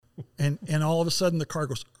and all of a sudden the car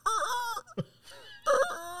goes,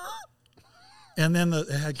 and then it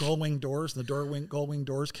had gull-wing doors. The gull-wing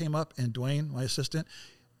doors came up, and Dwayne, my assistant,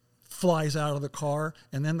 flies out of the car,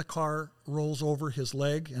 and then the car rolls over his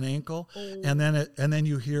leg and ankle, and then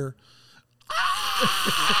you hear,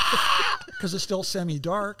 because it's still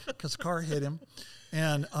semi-dark because the car hit him,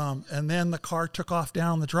 and then the car took off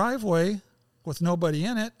down the driveway with nobody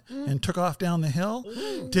in it and took off down the hill.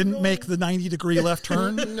 Didn't make the 90-degree left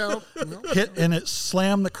turn. No. Hit, and it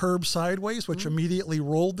slammed the curb sideways, which immediately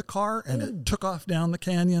rolled the car, and it took off down the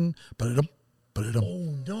canyon. Oh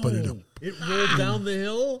no! It rolled down the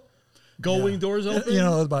hill. Gull-wing doors open.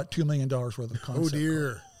 About $2 million worth of concept. Oh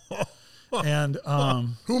dear! And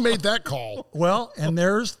who made that call? Well, and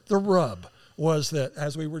there's the rub, was that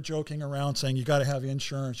as we were joking around saying you got to have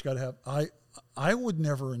insurance, you got to have I would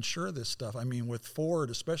never insure this stuff. I mean, with Ford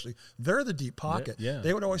especially, they're the deep pocket. Yeah.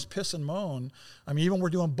 They would always piss and moan. I mean, even we're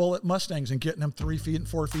doing Bullet Mustangs and getting them 3 feet and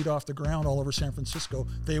 4 feet off the ground all over San Francisco.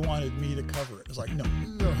 They wanted me to cover it. It's like,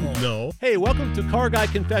 no. Hey, welcome to Car Guy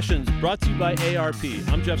Confessions, brought to you by ARP.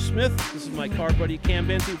 I'm Jeff Smith. This is my car buddy Cam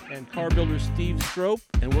Benty and car builder Steve Strope,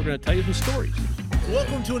 and we're going to tell you some stories.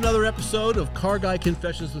 Welcome to another episode of Car Guy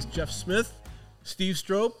Confessions with Jeff Smith. Steve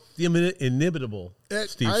Strope, the inimitable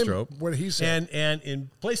Steve Strope. What he said. And in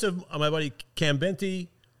place of my buddy Cam Benty,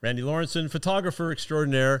 Randy Lawrenson, photographer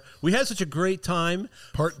extraordinaire, we had such a great time.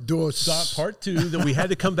 Part 2. Part 2, that we had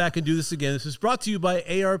to come back and do this again. This is brought to you by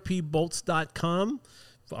ARPbolts.com.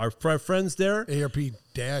 Our friends there.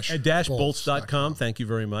 ARP-bolts.com. Thank you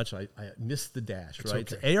very much. I missed the dash, it's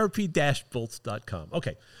right? Okay. ARP-bolts.com.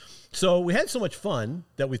 Okay. So we had so much fun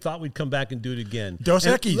that we thought we'd come back and do it again. Dos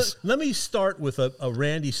Equis. Let me start with a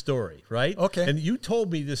Randy story, right? Okay. And you told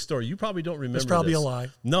me this story. You probably don't remember. It's probably this. a lie.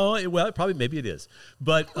 No, maybe it is.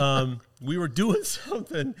 But we were doing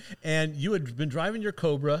something, and you had been driving your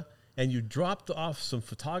Cobra, and you dropped off some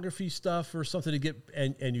photography stuff or something to get,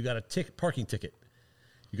 and you got a parking ticket.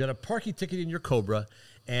 You got a parking ticket in your Cobra,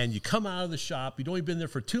 and you come out of the shop. You'd only been there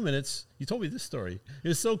for 2 minutes. You told me this story. It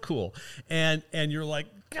was so cool. And you're like,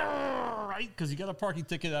 right? Because you got a parking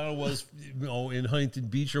ticket. I don't know, was in Huntington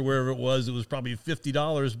Beach or wherever it was probably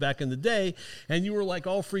 $50 back in the day. And you were like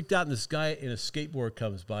all freaked out. And this guy in a skateboard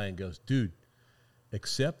comes by and goes, dude,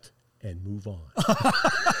 accept and move on.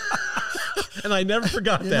 And I never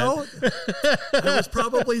forgot that. I was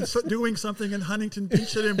probably doing something in Huntington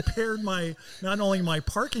Beach that impaired not only my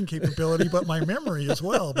parking capability, but my memory as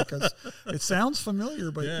well, because it sounds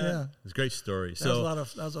familiar, but yeah. It's a great story. That was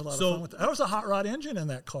a lot of fun with that. That was a hot rod engine in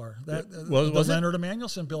that car. Was Leonard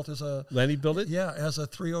Emanuelson built as a... Lenny built it? Yeah, as a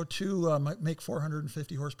 302, make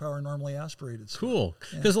 450 horsepower, normally aspirated. So, cool.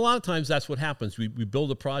 Because a lot of times that's what happens. We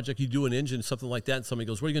build a project, you do an engine, something like that, and somebody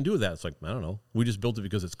goes, what are you going to do with that? It's like, I don't know. We just built it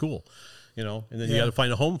because it's cool. And then you got to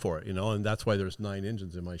find a home for it, and that's why there's 9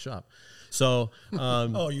 engines in my shop. So,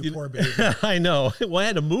 you poor baby. I know. Well, I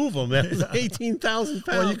had to move them. That was 18,000 pounds.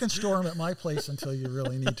 Well, you can store them at my place until you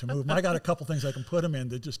really need to move them. I got a couple things I can put them in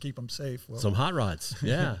to just keep them safe. Well, some hot rods,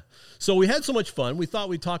 yeah. So we had so much fun. We thought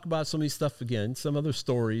we'd talk about some of these stuff again, some other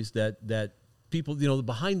stories that people, the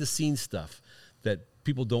behind the scenes stuff that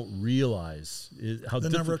people don't realize how the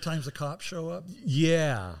number of times the cops show up.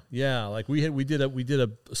 Yeah. Like we did a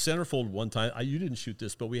centerfold one time. You didn't shoot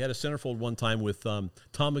this, but we had a centerfold one time with Tom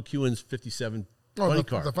McEwen's 57 funny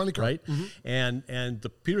car, the funny car, right? Mm-hmm. And the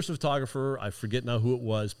Peterson photographer, I forget now who it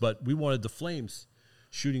was, but we wanted the flames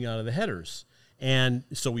shooting out of the headers. And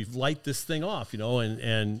so we light this thing off, and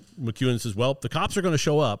McEwen says, well, the cops are going to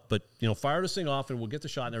show up, but, fire this thing off and we'll get the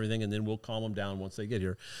shot and everything, and then we'll calm them down once they get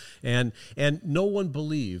here. And no one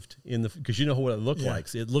believed because you know what it looked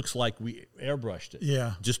like. It looks like we airbrushed it.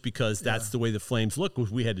 Yeah. Just because that's the way the flames look.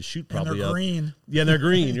 We had to shoot probably. And they're green. Yeah, and they're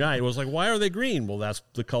green, right. It was like, why are they green? Well, that's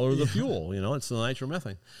the color of the fuel, it's the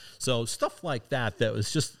nitromethane. So stuff like that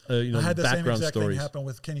was just, I had the background same exact stories. thing happen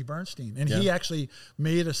with Kenny Bernstein. And he actually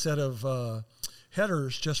made a set of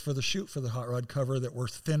headers just for the shoot for the hot rod cover that were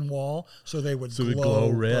thin wall, so they would glow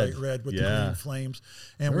red. bright red with the green flames.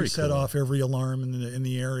 And Very we set cool. off every alarm in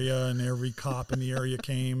the area, and every cop in the area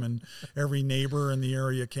came, and every neighbor in the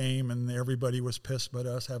area came, and everybody was pissed but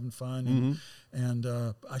us having fun. And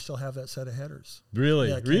I still have that set of headers. Really?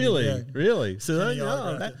 Yeah, Kenny, Really? So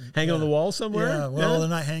hanging on the wall somewhere? Yeah, well, they're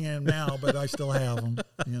not hanging now, but I still have them,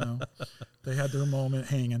 They had their moment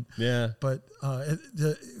hanging. Yeah. But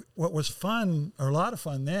what was fun, or a lot of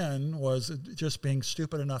fun then, was just being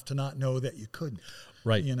stupid enough to not know that you couldn't.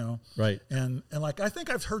 Right. You know. Right. And like I think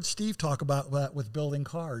I've heard Steve talk about that with building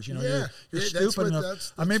cars. You know, Yeah. you're That's stupid what- enough.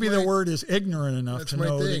 that's Maybe the my- word is ignorant enough That's to my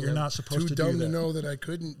know that thing. you're I'm not supposed to too do dumb that. to know that I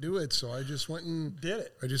couldn't do it, so I just went and Did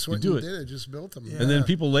it. I just went do and it. did it. Just built them. And then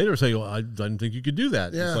people later say, "Oh, I didn't think you could do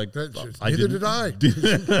that." Yeah, it's like neither did I.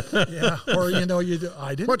 Yeah, or you know,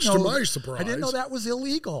 I didn't Much know. to my I didn't surprise. know that was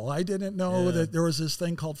illegal. I didn't know Yeah. that there was this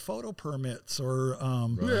thing called photo permits or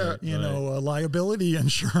Yeah. you know, liability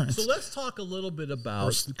insurance. So let's talk a little bit about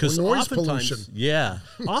Or because noise oftentimes, pollution. yeah,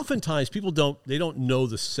 oftentimes people don't know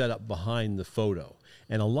the setup behind the photo,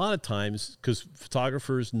 and a lot of times because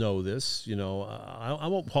photographers know this, you know, I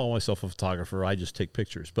won't call myself a photographer. I just take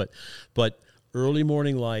pictures, but early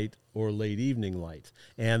morning light or late evening light,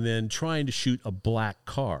 and then trying to shoot a black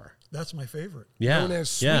car. That's my favorite. Yeah, Known as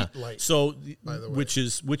sweet yeah. light, So, by the way. which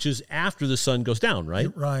is after the sun goes down,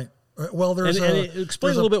 right? Right. Well, there's And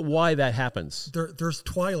explain a little bit why that happens. There's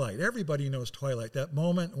twilight. Everybody knows twilight. That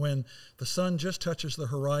moment when the sun just touches the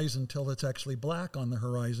horizon till it's actually black on the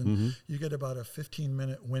horizon. You get about a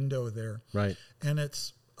 15-minute window there. Right. And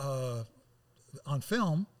it's on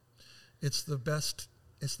film. It's the best.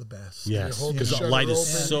 It's the best. Yes, hold the because the shutter light is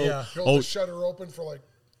open. so. Yeah. Hold the shutter open for like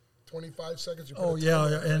 25 seconds. You put Oh a yeah,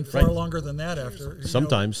 timer on and it. far longer than that after. You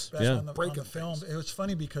Sometimes, that's yeah. On the Breaking film, things. it was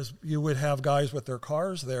funny because you would have guys with their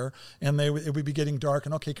cars there, and it would be getting dark,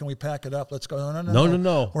 and okay, can we pack it up? Let's go.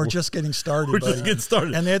 No. We're just getting started. We're just buddy." getting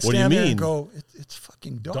started. And they'd What do you stand there mean? and go, "It's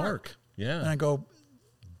fucking dark." Dark. Yeah. And I go,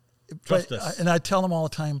 Trust but, us. and I tell them all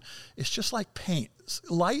the time, it's just like paint.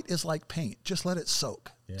 Light is like paint. Just let it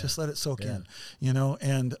soak. Yeah. Just let it soak Yeah. in, you know,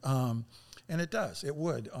 and it does. It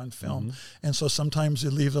would on film. Mm-hmm. And so sometimes you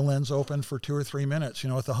leave the lens open for 2 or 3 minutes, you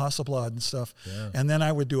know, with the Hasselblad and stuff. Yeah. And then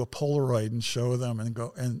I would do a Polaroid and show them and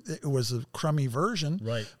go, and it was a crummy version.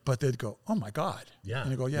 Right. But they'd go, "Oh my God." Yeah,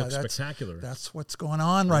 And I go, "Yeah, looks that's spectacular. That's what's going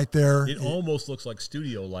on right there. It almost looks like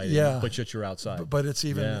studio lighting, Yeah. but yet you're outside. But it's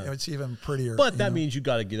even Yeah. it's even prettier. But you that know? means you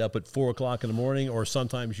got to get up at 4 o'clock in the morning, or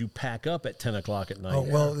sometimes you pack up at 10 o'clock at night. Oh,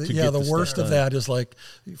 well, to yeah, get the stuff worst of done. that is like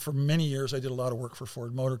for many years I did a lot of work for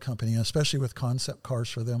Ford Motor Company, especially with concept cars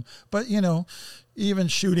for them. But, you know, even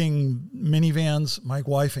shooting minivans, my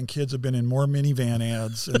wife and kids have been in more minivan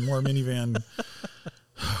ads and more minivan,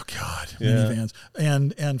 oh God, minivans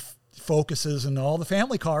and Focuses and all the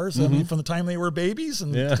family cars. I mean, from the time they were babies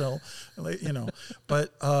and until, you know,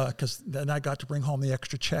 but because then I got to bring home the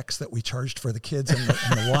extra checks that we charged for the kids and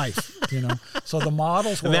the wife, you know. So the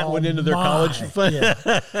models were And that all went into their college mine. fund. Yeah.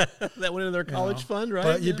 That went into their college fund, right?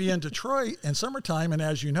 But you'd be in Detroit in summertime, and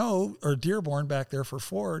as you know, or Dearborn back there for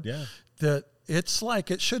Ford, Yeah. that it's like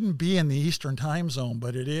it shouldn't be in the Eastern time zone,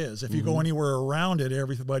 but it is. If you go anywhere around it,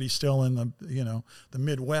 everybody's still in the, you know, the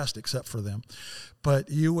Midwest except for them. But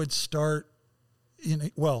you would start,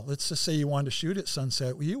 well, let's just say you wanted to shoot at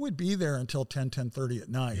sunset. You would be there until 10:30 at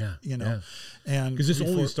night, Yeah, you know. yeah. And Because it's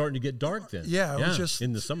only before- starting to get dark then. yeah, it was just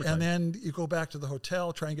in the summertime. And then you go back to the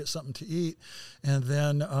hotel, try and get something to eat, and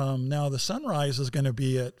then now the sunrise is going to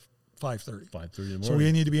be at 5:30. 5:30 in the So morning.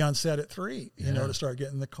 we need to be on set at 3, you know, to start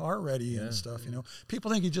getting the car ready and stuff. You know, people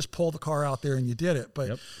think you just pull the car out there and you did it, but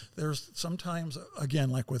Yep. there's sometimes, again,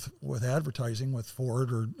 like with advertising with Ford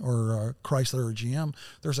or Chrysler or GM,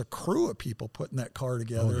 there's a crew of people putting that car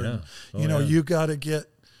together. yeah. And, Oh, you know, yeah. you got to get.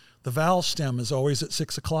 The valve stem is always at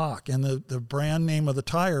 6 o'clock, and the brand name of the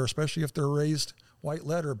tire, especially if they're raised white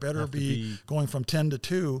letter, better Have to be be- going from 10 to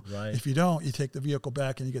 2. Right. If you don't, you take the vehicle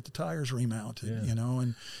back and you get the tires remounted, Yeah. you know,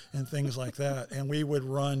 and things like that. And we would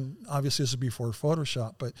run, obviously this is before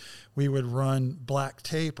Photoshop, but we would run black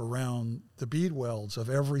tape around the bead welds of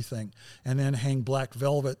everything and then hang black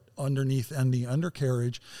velvet underneath and the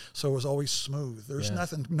undercarriage. So it was always smooth. There's Yeah.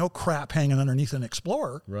 nothing, no crap hanging underneath an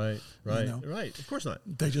Explorer. Right. know. Right. Of course not.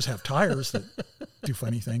 They just have tires that do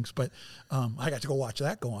funny things. But I got to go watch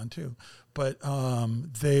that go on too. But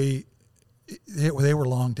they were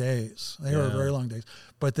long days. They were Yeah. very long days.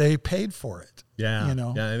 But they paid for it. Yeah. You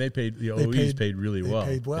know. Yeah, and they paid. The They OEs paid really well.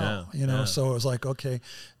 They paid well. Yeah. You know. Yeah. So it was like, okay,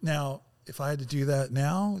 now if I had to do that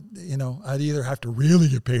now, you know, I'd either have to really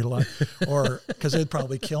get paid a lot, or because they'd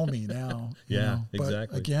probably kill me now. you Yeah, know. But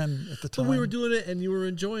exactly. again, at the But time, we were doing it, and you were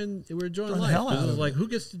enjoying. We were enjoying the life. hell out It was of like it.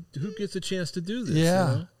 who gets a chance to do this? Yeah,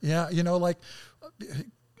 you know? yeah. You know, like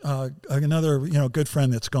another, you know, good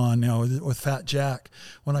friend that's gone now with Fat Jack.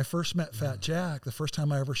 When I first met Fat Jack, the first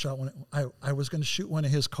time I ever shot one, I was going to shoot one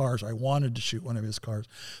of his cars. I wanted to shoot one of his cars,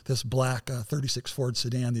 this black 36 Ford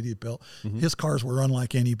sedan that he built. His cars were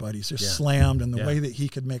unlike anybody's. They're slammed, and the Yeah. way that he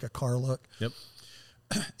could make a car look. Yep.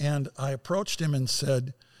 And I approached him and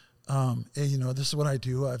said, hey, you know, this is what I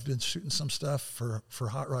do. I've been shooting some stuff for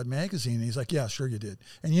Hot Rod Magazine. And he's like, yeah, sure you did.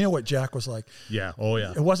 And you know what Jack was like? Yeah. Oh,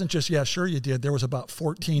 yeah. It wasn't just, yeah, sure you did. There was about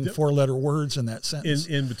 14 four-letter words in that sentence.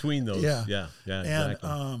 In between those. Yeah. Yeah,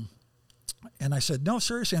 exactly. And I said, no,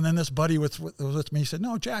 seriously. And then this buddy was with me. He said,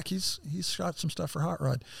 no, Jack, he's shot some stuff for Hot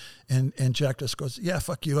Rod. And Jack just goes, yeah,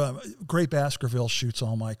 fuck you. Gray Baskerville shoots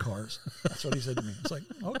all my cars. That's what he said to me. It's like,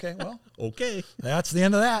 okay, well. Okay. That's the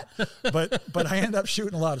end of that. But I ended up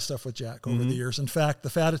shooting a lot of stuff with Jack over the years. In fact, the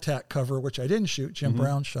Fat Attack cover, which I didn't shoot, Jim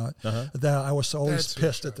Brown shot, that I was always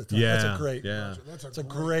pissed at the time. Yeah. That's a great, That's a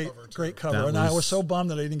great cover. That And I was- was so bummed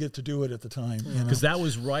that I didn't get to do it at the time. You know? Because that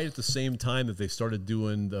was right at the same time that they started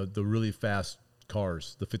doing the really fast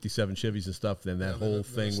cars, the 57 Chevys and stuff, and that whole the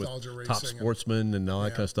thing with nostalgia Top racing Sportsman and all that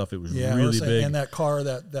kind of stuff. It was Yeah, really big. and that car,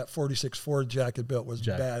 that 46 Ford Jack had built was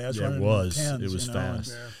badass. Yeah, running it in was. the 10s, It was you know,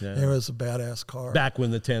 fast. and Yeah. It was a badass car. Back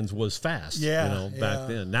when the 10s was fast. Yeah, You know, back yeah.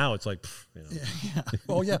 then. Now it's like, pff, you know. Yeah.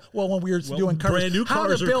 Well, yeah. Well, when we were doing cars, brand new how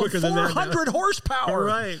cars to are build quicker than that now. 400 horsepower.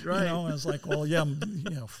 Right. You know, and it's like, well, yeah, you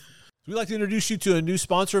know. We'd like to introduce you to a new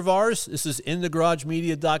sponsor of ours. This is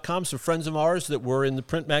InTheGarageMedia.com. Some friends of ours that were in the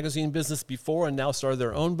print magazine business before and now started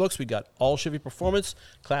their own books. We got All Chevy Performance,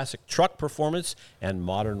 Classic Truck Performance, and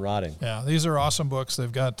Modern Rotting. Yeah, these are awesome books.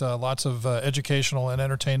 They've got lots of educational and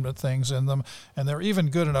entertainment things in them, and they're even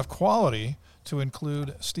good enough quality to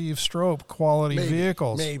include Steve Strope quality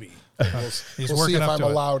vehicles. Maybe. He's We'll working see if up I'm to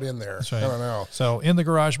it. allowed in there. That's right. I don't know. So in the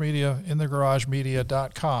Garage Media,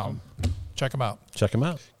 InTheGarageMedia.com. Check them out. Check them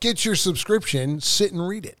out. Get your subscription, sit and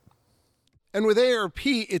read it. And with ARP,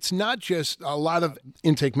 it's not just a lot of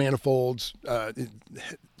intake manifolds,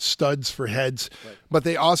 studs for heads, but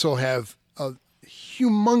they also have a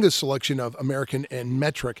humongous selection of American and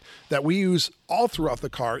metric that we use all throughout the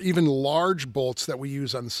car, even large bolts that we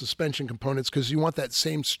use on the suspension components, because you want that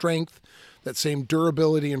same strength, that same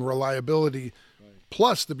durability and reliability,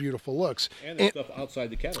 plus the beautiful looks. And stuff outside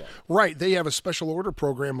the catalog. Right. They have a special order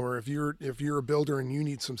program where if you're a builder and you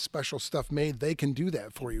need some special stuff made, they can do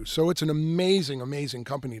that for you. So it's an amazing, amazing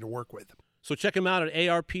company to work with. So check them out at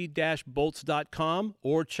arp-bolts.com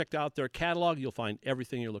or check out their catalog. You'll find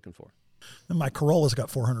everything you're looking for. And my Corolla's got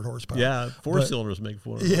 400 horsepower. Yeah, four But- cylinders make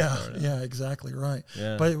 400 Yeah, horsepower now. yeah, exactly right.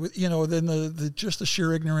 Yeah. But you know, then the just the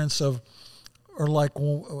sheer ignorance of, or like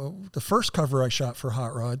the first cover I shot for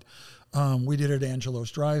Hot Rod, we did it at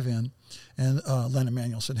Angelo's Drive-In, and Len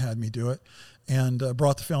Emanuelson had me do it, and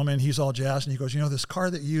brought the film in. He's all jazzed, and he goes, you know, this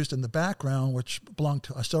car that you used in the background, which belonged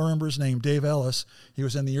to, I still remember his name, Dave Ellis. He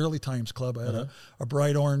was in the Early Times Club. I had a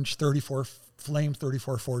bright orange 34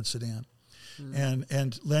 Ford sedan.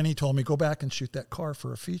 And Lenny told me, go back and shoot that car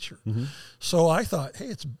for a feature. So I thought,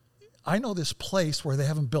 hey, I know this place where they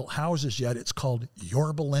haven't built houses yet. It's called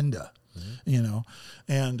Yorba Linda. You know,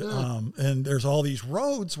 and there's all these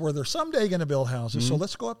roads where they're someday going to build houses. So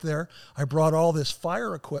let's go up there. I brought all this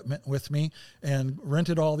fire equipment with me and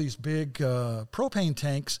rented all these big propane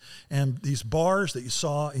tanks and these bars that you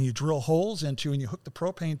saw and you drill holes into and you hook the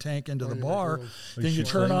propane tank into the bar. Then you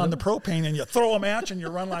turn on the propane and you throw a match and you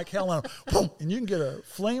run like hell and, boom, and you can get a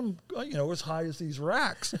flame, you know, as high as these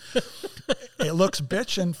racks. It looks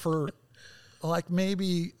bitchin' for like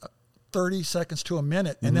maybe 30 seconds to a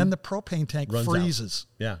minute, and then the propane tank Runs freezes.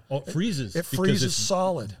 Yeah. Oh, it freezes. It because freezes it's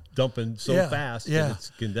solid. dumping so fast and it's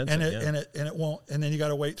condensing. And it won't. And then you got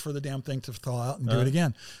to wait for the damn thing to thaw out and do it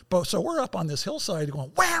again. But so we're up on this hillside going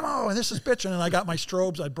whammo, and this is bitching. And I got my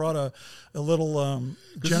strobes. I brought a little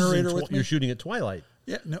generator with me. You're shooting at twilight.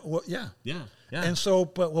 Yeah. No. Well, yeah. Yeah. Yeah. And so,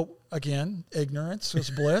 but well, again, ignorance is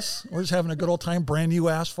bliss. We're just having a good old time. Brand new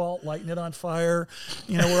asphalt, lighting it on fire.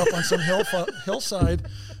 You know, we're up on some hillside.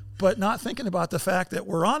 But not thinking about the fact that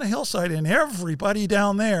we're on a hillside and everybody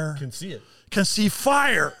down there can see it. can see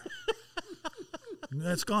fire. And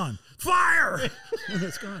it's gone. Fire! And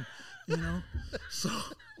it's gone. You know? So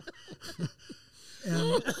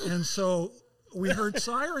and so we heard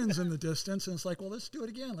sirens in the distance, and it's like, well, let's do it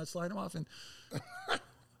again. Let's light them off. And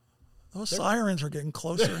those sirens are getting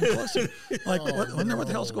closer and closer. Like, wonder what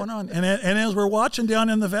the hell's going on. And as we're watching down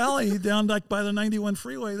in the valley, down like by the 91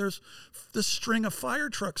 freeway, there's this string of fire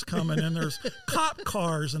trucks coming, and there's cop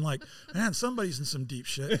cars, and like, man, somebody's in some deep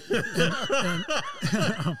shit. And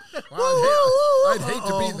I'd hate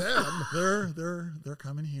to be them. They're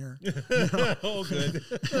coming here. Oh, good.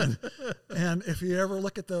 And if you ever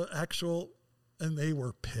look at the actual. And they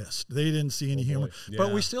were pissed. They didn't see any humor. Yeah.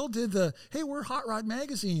 But we still did hey, we're Hot Rod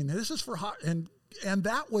Magazine. This is for hot, and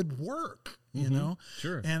that would work, you know?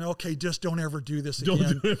 Sure. And okay, just don't ever do this Don't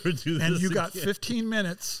again. ever do And this you got again. 15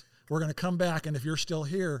 minutes. We're going to come back, and if you're still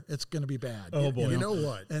here, it's going to be bad. Oh, boy. You know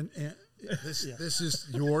what? And This is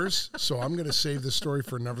yours, so I'm going to save this story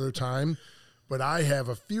for another time. But I have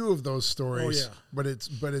a few of those stories. Oh, yeah.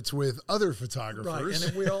 But it's with other photographers. Right, and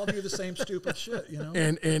then we all do the same stupid shit, you know.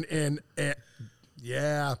 And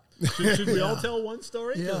yeah. Should we all tell one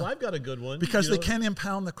story? Because Yeah. I've got a good one. Because you they know? can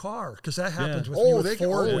impound the car, because that happens with Oh, me with they can-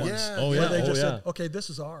 Ford oh, ones. yeah. Oh, Where yeah. they Oh, just yeah. said, okay,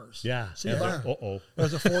 this is ours. Yeah. See, yeah. that- Uh-oh. it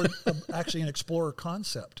was a Ford, actually an Explorer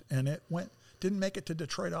concept, and it didn't make it to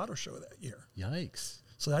Detroit Auto Show that year. Yikes.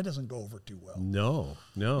 So that doesn't go over too well. No.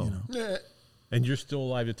 Yeah. And you're still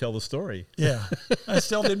alive to tell the story. Yeah, I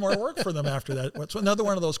still did more work for them after that. It's another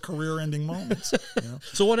one of those career-ending moments. You know?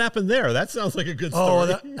 So what happened there? That sounds like a good Oh,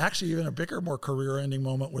 story. actually, even a bigger, more career-ending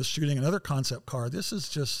moment was shooting another concept car. This is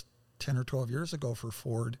just 10 or 12 years ago for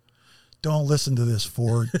Ford. Don't listen to this,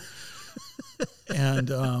 Ford. And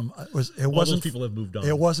it All wasn't. those people have moved on.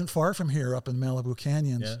 It wasn't far from here, up in Malibu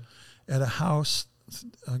Canyons, at a house,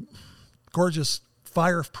 a gorgeous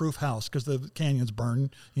fireproof house, because the canyons burn,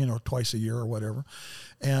 twice a year or whatever.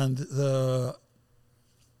 And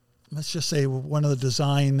let's just say one of the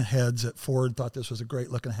design heads at Ford thought this was a great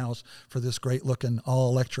looking house for this great looking all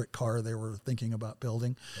electric car they were thinking about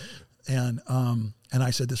building. And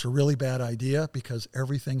I said, this is a really bad idea, because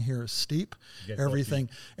everything here is steep, everything.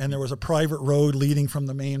 And there was a private road leading from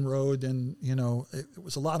the main road. And, it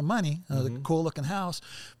was a lot of money, a cool looking house,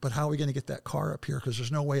 but how are we going to get that car up here? Because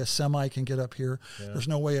there's no way a semi can get up here. Yeah. There's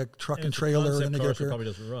no way a truck and trailer are going to get up here. Probably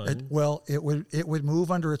doesn't run. It would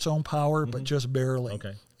move under its own power, but just barely.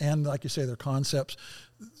 Okay. And like you say, their concepts,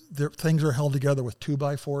 things are held together with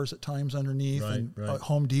 2x4s at times underneath, and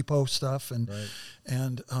Home Depot stuff, and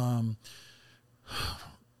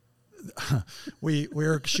we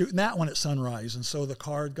were shooting that one at sunrise, and so the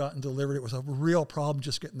car had gotten delivered. It was a real problem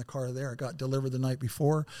just getting the car there. It got delivered the night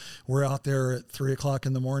before. We're out there at 3:00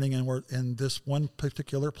 in the morning, and we're in this one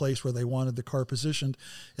particular place where they wanted the car positioned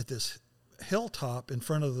at this hilltop in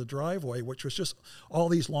front of the driveway, which was just all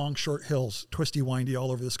these long, short hills, twisty, windy,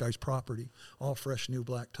 all over this guy's property, all fresh, new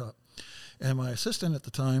blacktop. And my assistant at the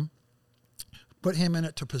time put him in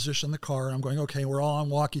it to position the car. And I'm going, okay, we're all on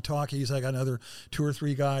walkie-talkies. I got another 2 or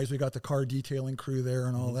 3 guys. We got the car detailing crew there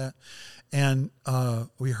and all that. And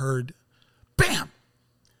we heard, bam!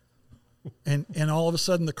 And all of a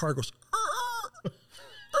sudden the car goes,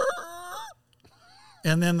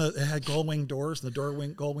 and then it had gull-wing doors. The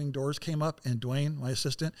gull-wing doors came up, and Dwayne, my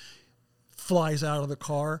assistant, flies out of the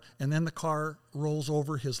car, and then the car rolls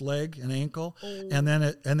over his leg and ankle, and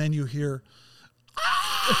then you hear,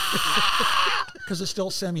 because it's still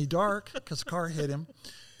semi-dark, because the car hit him,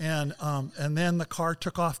 and then the car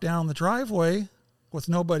took off down the driveway with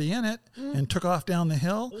nobody in it, and took off down the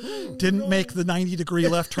hill. Didn't make the 90-degree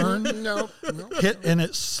left turn. No. Hit, and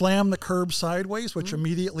it slammed the curb sideways, which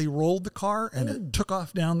immediately rolled the car, and it took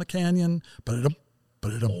off down the canyon. It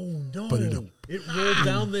rolled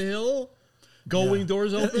down the hill, gull-wing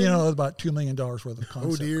doors open. About $2 million worth of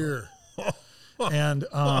concept. Oh dear. And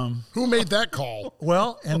Who made that call?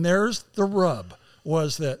 well, and there's the rub,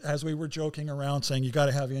 was that as we were joking around saying you got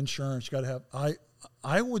to have insurance, you got to have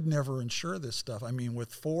I would never insure this stuff. I mean,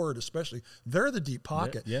 with Ford especially, they're the deep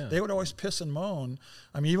pocket. Yeah. They would always piss and moan.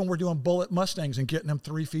 I mean, even we're doing Bullet Mustangs and getting them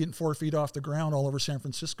 3 feet and 4 feet off the ground all over San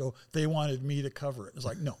Francisco. They wanted me to cover it. It's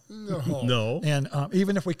like, no. No. And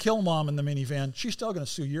even if we kill Mom in the minivan, she's still going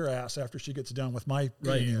to sue your ass after she gets done with my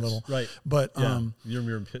puny little. Right. But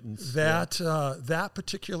your pittance. that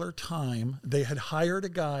particular time, they had hired a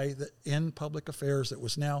guy in public affairs that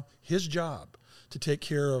was now his job to take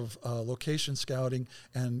care of location scouting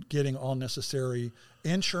and getting all necessary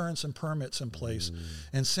insurance and permits in place.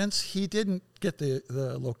 And since he didn't get the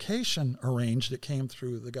location arranged, it came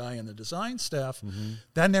through the guy in the design staff.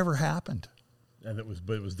 That never happened. And it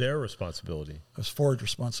was their responsibility. It was Ford's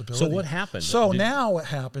responsibility. So what happened? So now what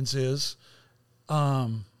happens is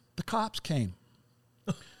the cops came.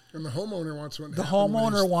 And the homeowner wants to know. The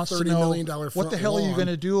homeowner wants to know $30 million what the hell are you going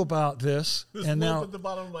to do about this? And now,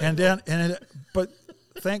 but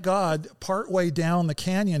thank God, partway down the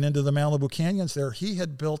canyon into the Malibu Canyons, he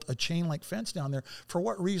had built a chain link fence down there. For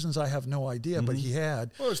what reasons, I have no idea, but he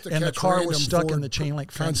had. Well, it's to and the catch car was random stuck in Ford the chain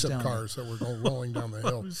link fence concept down cars that were going rolling down the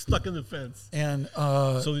hill. Stuck in the fence. And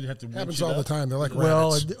So they'd have to winch Happens it all the up? time. They're like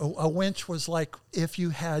well, rabbits. a winch was like if you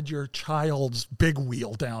had your child's big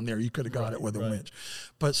wheel down there, you could have got it with a winch.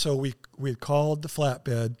 But so we had called the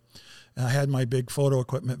flatbed. And I had my big photo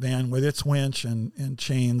equipment van with its winch and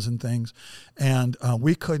chains and things. And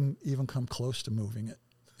we couldn't even come close to moving it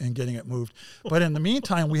and getting it moved. But in the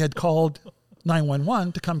meantime, we had called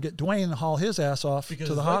 911 to come get Dwayne and haul his ass off Because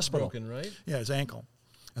to the his leg's hospital. broken, right? Yeah, his ankle,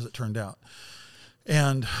 as it turned out.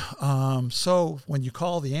 And so when you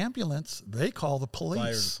call the ambulance, they call the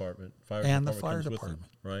police. Fire department. And the comes fire with them.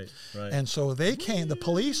 department. Right. And so they came, the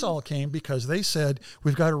police all came because they said,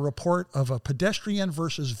 we've got a report of a pedestrian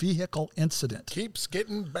versus vehicle incident. Keeps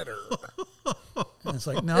getting better. And it's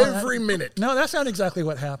like, no. Every minute. No, that's not exactly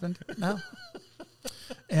what happened. No.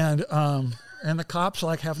 And the cops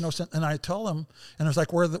like have no sense. And I tell them, and I was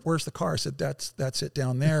like, where's the car? I said, that's it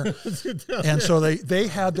down there. And so they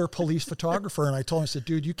had their police photographer, and I told him, I said,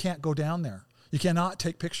 dude, you can't go down there. You cannot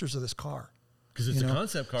take pictures of this car. Because it's a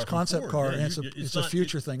concept car. It's a concept car, and it's a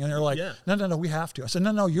future thing. And they're like, no, we have to. I said,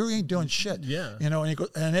 no, you ain't doing shit. Yeah. And he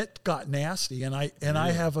goes, and it got nasty. And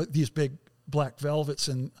I have these big black velvets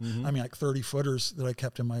and I mean like 30 footers that I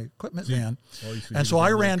kept in my equipment van. And so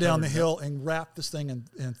I ran down the hill and wrapped this thing in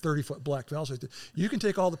 30-foot black velvet. You can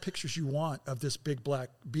take all the pictures you want of this big black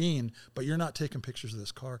bean, but you're not taking pictures of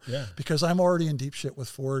this car. Yeah. Because I'm already in deep shit with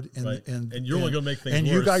Ford and you're only going to make things and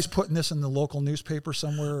worse. you guys putting this in the local newspaper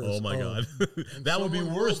somewhere. Oh my God. That would be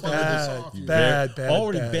worse than bad,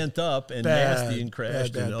 already bad, bent up and nasty and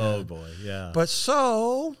crashed. Oh boy. Yeah. But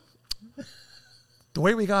so the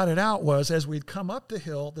way we got it out was as we'd come up the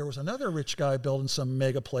hill, there was another rich guy building some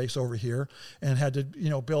mega place over here and had to,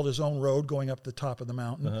 build his own road going up the top of the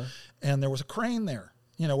mountain. And there was a crane there,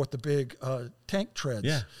 with the big tank treads.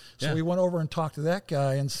 Yeah. So we went over and talked to that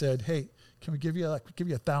guy and said, hey, can we give you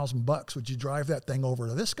 $1,000? Would you drive that thing over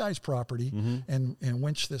to this guy's property and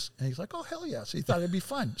winch this? And he's like, oh, hell yeah. So he thought it'd be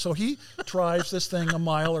fun. So he drives this thing a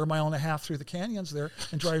mile or a mile and a half through the canyons there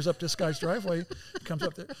and drives up this guy's driveway, comes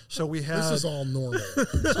up there. So we have... This is all normal.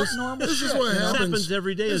 It's normal This shit. is what This happens. happens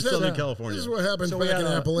every day in Southern California. This is what happens So back in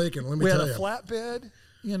Appalachian. Let me tell you. We had a flatbed,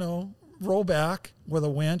 rollback with a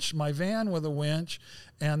winch, my van with a winch,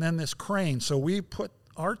 and then this crane. So we put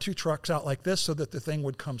our two trucks out like this so that the thing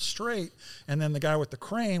would come straight, and then the guy with the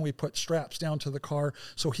crane, we put straps down to the car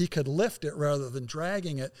so he could lift it rather than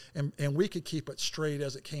dragging it, and we could keep it straight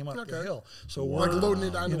as it came up the hill. So like loading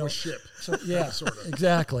it onto a ship. So yeah, sort of.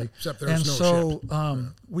 Exactly. Except there's no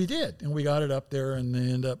ship. We did, and we got it up there, and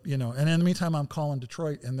they end up, and in the meantime, I'm calling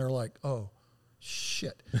Detroit, and they're like, oh,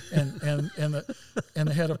 shit. And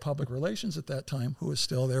the head of public relations at that time, who was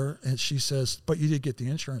still there, and she says, but you did get the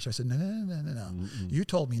insurance. I said, no. You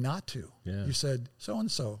told me not to. Yeah. You said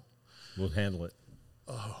so-and-so. We'll handle it.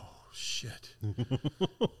 Oh, shit.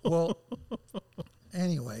 Well,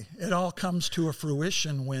 anyway, it all comes to a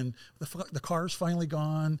fruition when the car's finally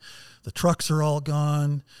gone, the trucks are all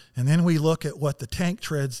gone, and then we look at what the tank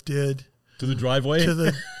treads did to the driveway,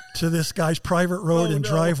 to this guy's private road and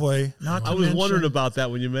driveway. I was wondering about that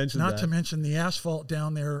when you mentioned that. Not to mention the asphalt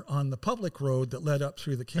down there on the public road that led up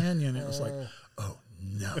through the canyon. It was like, oh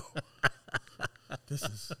no. This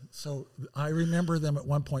is so. I remember them at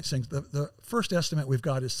one point saying the first estimate we've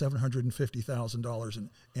got is $750,000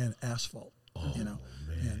 in asphalt.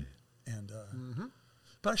 Man.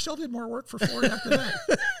 But I still did more work for Ford after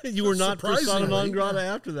that. You were not persona non grata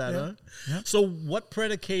after that, huh? Yeah. So what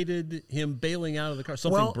predicated him bailing out of the car?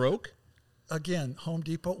 Something broke? Again, Home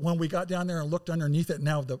Depot, when we got down there and looked underneath it,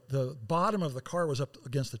 now the bottom of the car was up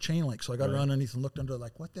against the chain link. So I got around underneath and looked under,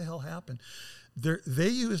 like, what the hell happened? They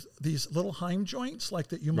use these little Heim joints like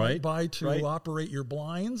that you might buy to operate your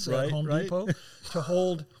blinds at Home Depot to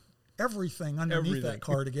hold everything underneath that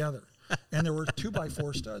car together. And there were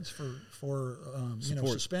 2x4 studs for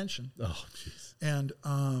suspension. Oh, jeez. And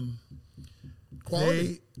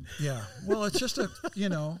quality. Well, it's just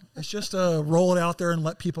a roll it out there and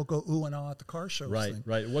let people go ooh and ah at the car shows. Right.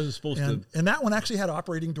 It wasn't supposed to. to. And that one actually had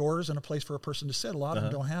operating doors and a place for a person to sit. A lot of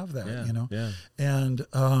them don't have that. Yeah. And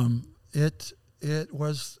it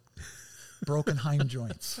was broken Heim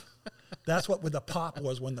joints. That's what the pop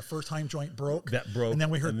was when the first Heim joint broke. That broke. And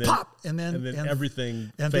then we heard pop, and then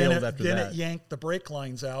everything and failed then after that. that. Then it yanked the brake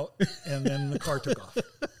lines out, and then the car took off.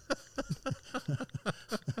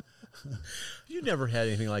 You never had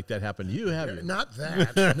anything like that happen to you, have you? Not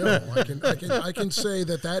that. No, I can say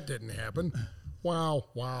that didn't happen. Wow.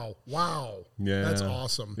 Yeah. That's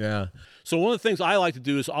awesome. Yeah. So one of the things I like to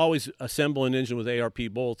do is always assemble an engine with ARP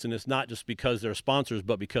bolts, and it's not just because they're sponsors,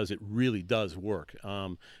 but because it really does work.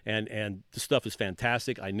 And the stuff is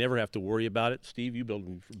fantastic. I never have to worry about it. Steve, you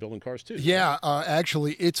building cars too? Yeah,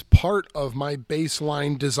 actually, it's part of my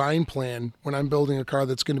baseline design plan when I'm building a car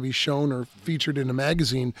that's going to be shown or featured in a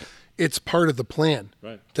magazine. It's part of the plan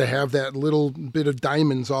to have that little bit of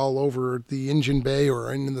diamonds all over the engine bay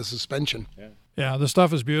or in the suspension. Yeah, the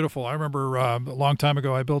stuff is beautiful. I remember a long time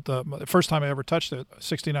ago, I built the first time I ever touched it,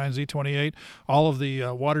 69 Z28. All of the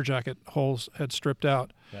water jacket holes had stripped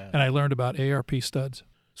out, and I learned about ARP studs.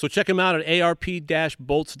 So check them out at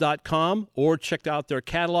arp-bolts.com or check out their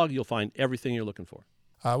catalog. You'll find everything you're looking for.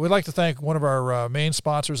 We'd like to thank one of our main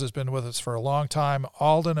sponsors that's been with us for a long time,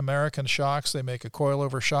 Alden American Shocks. They make a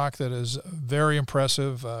coilover shock that is very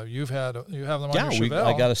impressive. You have them on your Chevelle.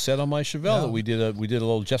 I got a set on my Chevelle that we did a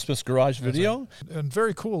little Just Miss Garage video. And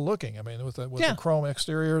very cool looking. I mean, with the chrome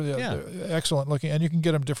exterior, they're excellent looking. And you can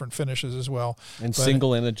get them different finishes as well. And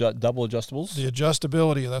single and double adjustables. The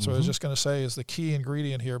adjustability, that's what I was just going to say, is the key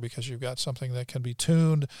ingredient here, because you've got something that can be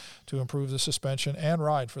tuned to improve the suspension and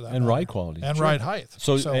ride for that. And ride quality. And ride height.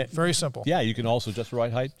 So very simple. Yeah, you can also adjust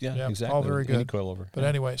ride height. Yeah, exactly. All very good. Any coilover. But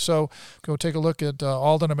anyway, so go take a look at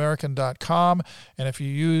aldenamerican.com, and if you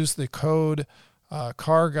use the code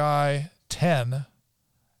CarGuy10,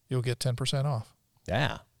 you'll get 10% off.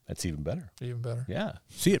 Yeah, that's even better. Even better. Yeah.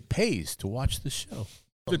 See, it pays to watch the show.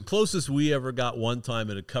 The closest we ever got one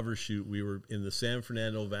time at a cover shoot, we were in the San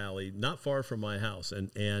Fernando Valley, not far from my house,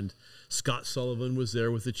 and Scott Sullivan was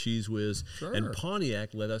there with the Cheese Whiz, and Pontiac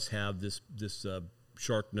let us have this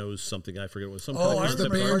shark nose something, I forget what it was. I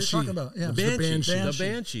remember what you're talking about. Yeah. The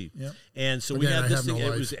Banshee. Yep. And so we had this thing.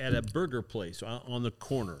 It was at a burger place on the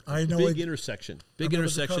corner. I know. Big intersection.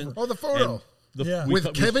 Oh, the photo.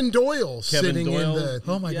 With Kevin Doyle sitting in the.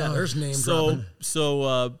 Oh my God! There's name dropping.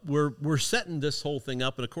 So we're setting this whole thing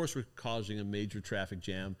up, and of course we're causing a major traffic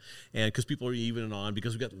jam, and because people are evening on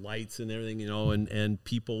because we've got lights and everything, and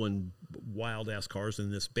people and wild ass cars in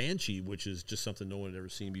this Banshee, which is just something no one had ever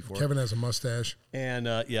seen before. Kevin has a mustache, and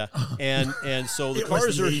and so the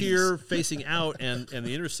cars are here facing out, and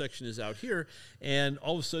the intersection is out here, and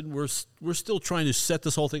all of a sudden we're still trying to set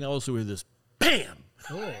this whole thing out. So we have this bam.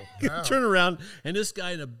 Oh, wow. Turn around, and this guy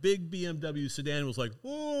in a big BMW sedan was like,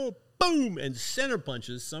 "Oh, boom!" and center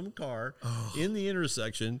punches some car in the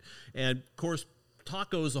intersection. And of course,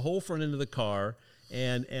 tacos the whole front end of the car,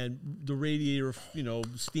 and the radiator,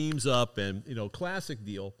 steams up, and classic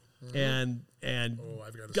deal. And I've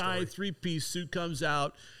got a guy story. 3-piece suit comes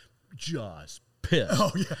out, just pissed,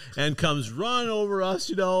 and comes run over us,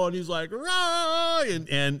 and he's like, rah!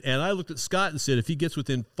 And I looked at Scott and said, if he gets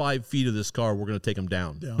within 5 feet of this car, we're going to take him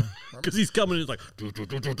down, because he's coming. He's like,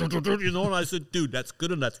 and I said, dude, that's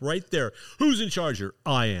good, and that's right there. Who's in charge here?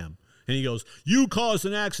 I am. And he goes, you caused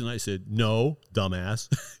an accident. I said, no, dumbass,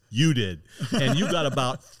 you did, and you got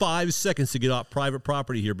about 5 seconds to get off private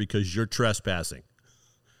property here because you're trespassing.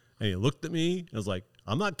 And he looked at me, and I was like,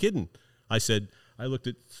 I'm not kidding. I looked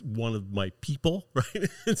at one of my people, right,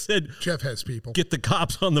 and said, Jeff has people. Get the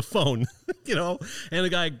cops on the phone, And the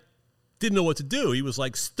guy didn't know what to do. He was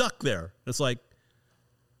like stuck there. It's like,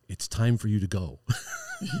 it's time for you to go.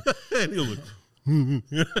 And he was like,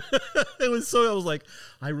 I was like,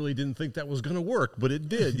 I really didn't think that was going to work, but it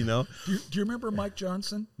did, Do you remember Mike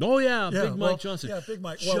Johnson? Oh, yeah, Big Mike Johnson. Yeah, Big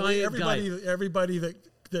Mike. Giant everybody that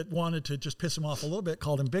wanted to just piss him off a little bit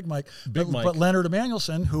called him Big Mike. But Leonard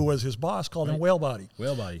Emanuelson, who was his boss, called him Whale Body.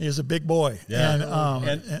 Whale Body. He's a big boy. Yeah.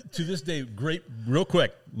 And to this day, great, real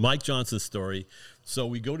quick, Mike Johnson's story. So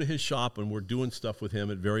we go to his shop, and we're doing stuff with him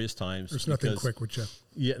at various times. There's nothing quick with Jeff.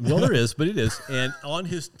 Yeah, well, there is, but it is. And on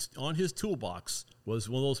his toolbox was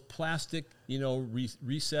one of those plastic,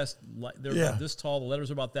 recessed. They're about this tall. The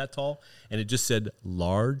letters are about that tall, and it just said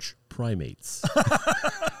 "large primates."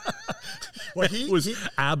 Well, he was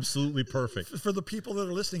absolutely perfect. For the people that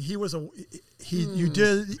are listening, he was he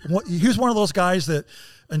was one of those guys that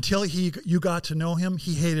until you got to know him,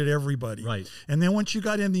 he hated everybody. Right. And then once you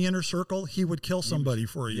got in the inner circle, he would kill somebody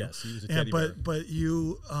for you. Yes, he was a teddy bear. But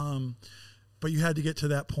you had to get to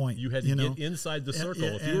that point. You had to get inside the circle.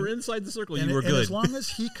 If you were inside the circle, you were good. And as long as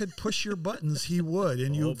he could push your buttons, he would.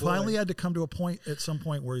 And you finally had to come to a point at some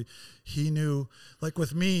point where he knew, like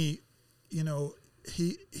with me,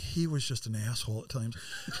 he was just an asshole at times,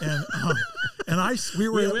 and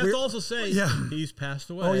we have to also say he's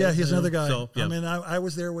passed away. Oh yeah, he's another guy. So, yeah. I mean, I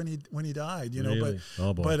was there when he died, Really?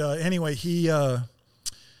 but anyway, he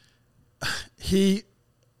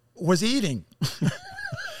was eating.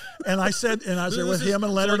 And I said with him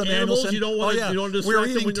and Leonard Emanuelson, we were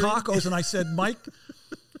eating tacos, and I said, Mike,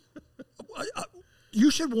 you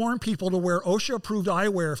should warn people to wear OSHA-approved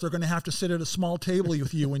eyewear if they're going to have to sit at a small table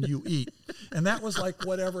with you when you eat. And that was like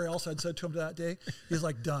whatever else I'd said to him that day. He's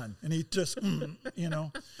like, done. And he just, And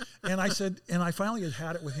I said, and I finally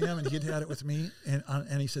had it with him, and he'd had it with me.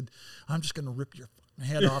 And he said, I'm just going to rip your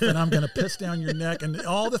head off, and I'm going to piss down your neck, and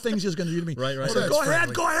all the things he's going to do to me. Right. I said, go ahead,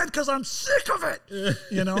 because I'm sick of it.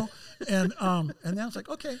 And then I was like,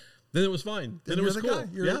 okay. Then it was fine. Then it was you're cool.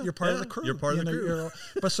 the guy. You're part of the crew. You're part of the crew.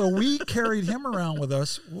 But so we carried him around with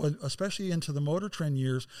us, especially into the Motor Trend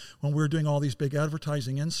years when we were doing all these big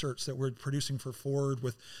advertising inserts that we're producing for Ford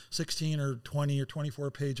with 16 or 20 or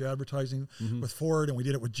 24 page advertising with Ford, and we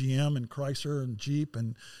did it with GM and Chrysler and Jeep,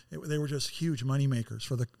 and they were just huge money makers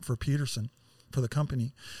for Peterson, for the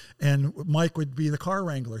company. And Mike would be the car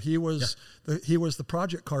wrangler. He was the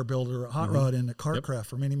project car builder at Hot Rod and at Cartcraft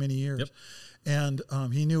for many, many years. And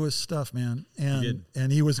he knew his stuff, man.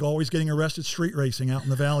 And he was always getting arrested street racing out in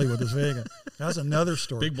the valley with his Vega. That's another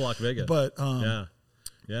story. Big block Vega. But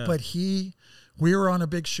but we were on a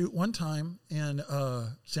big shoot one time in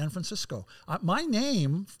San Francisco. My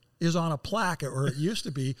name is on a plaque, or it used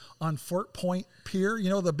to be, on Fort Point Pier,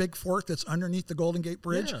 the big fort that's underneath the Golden Gate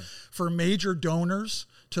Bridge, for major donors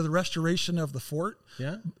to the restoration of the fort.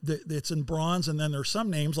 Yeah. It's in bronze, and then there's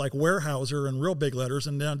some names like Weyerhaeuser in real big letters,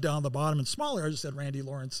 and then down the bottom in smaller, I just said Randy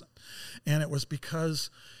Lawrence. And it was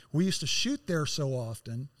because we used to shoot there so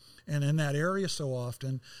often and in that area so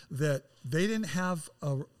often that they didn't have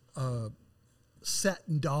a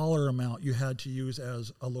set dollar amount you had to use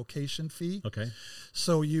as a location fee. Okay.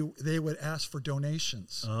 So they would ask for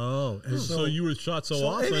donations. Oh, and so you were shot so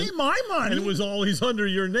often. It ain't my money. And it was always under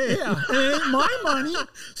your name. Yeah, it ain't my money.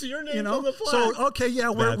 So your name's on the flag. So, okay, yeah,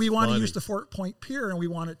 we want to funny. use the Fort Point Pier, and we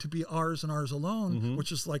want it to be ours and ours alone,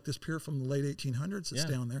 which is like this pier from the late 1800s that's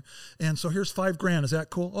down there. And so here's $5,000. Is that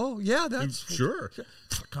cool? Oh, yeah, that's... Sure.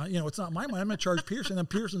 It's not my money. I'm going to charge Pearson, and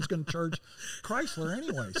Pearson's going to charge Chrysler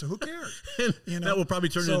anyway, so who cares? That will probably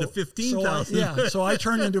turn into $15,000. So I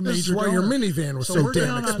turned into major This is why your minivan was so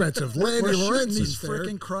damn expensive. Landy Lawrence these is there.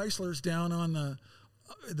 freaking Chryslers down on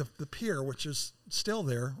the pier, which is still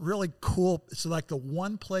there. Really cool. It's like the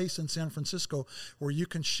one place in San Francisco where you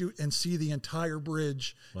can shoot and see the entire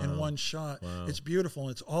bridge in one shot. Wow. It's beautiful.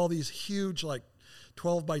 And it's all these huge, like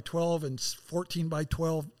 12 by 12 and 14 by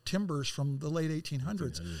 12 timbers from the late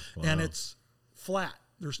 1800s. Wow. And it's flat.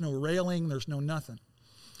 There's no railing. There's no nothing.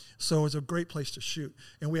 So it's a great place to shoot.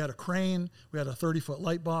 And we had a crane. We had a 30-foot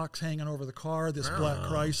light box hanging over the car, this black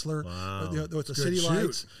Chrysler with the city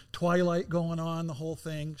lights, twilight going on, the whole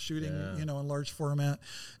thing, shooting, in large format.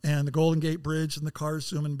 And the Golden Gate Bridge and the cars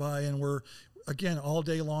zooming by. And we're, again, all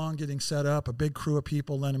day long getting set up, a big crew of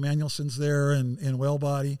people. Len Emanuelson's there and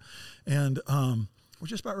Wellbody. And we're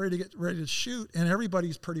just about ready to shoot, and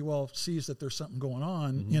everybody's pretty well sees that there's something going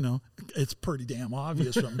on. It's pretty damn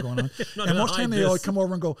obvious something going on. And most time they always come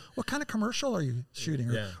over and go, "What kind of commercial are you shooting,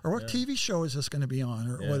 or what TV show is this going to be on,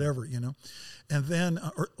 or whatever, And then,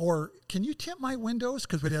 or can you tint my windows,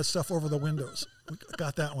 because we'd have stuff over the windows. We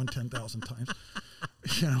got that one 10,000 times.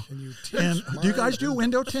 And do you guys do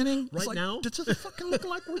window tinting right now? Does it fucking look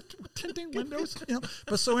like we're tinting windows?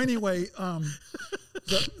 But so anyway,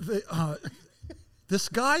 this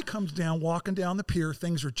guy comes down, walking down the pier.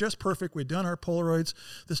 Things are just perfect. We'd done our Polaroids.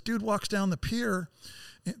 This dude walks down the pier,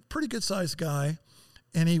 pretty good-sized guy,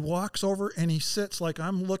 and he walks over and he sits like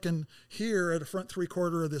I'm looking here at the front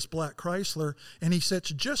three-quarter of this black Chrysler, and he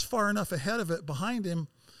sits just far enough ahead of it behind him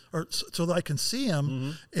or so that I can see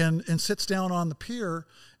him, and sits down on the pier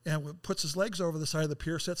and puts his legs over the side of the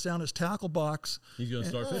pier, sits down his tackle box. He's going to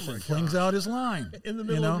start fishing. Flings out his line. In the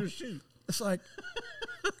middle of your shoot. It's like...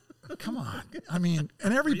 Come on. I mean,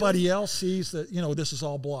 and everybody else sees that, this is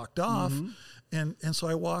all blocked off. And so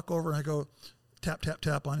I walk over and I go tap, tap,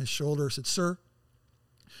 tap on his shoulder. I said, "Sir,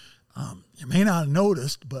 you may not have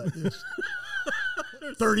noticed, but this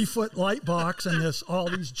 30-foot light box and all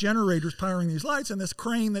these generators powering these lights and this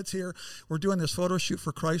crane that's here. We're doing this photo shoot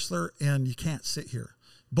for Chrysler, and you can't sit here."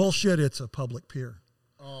 Bullshit, it's a public pier.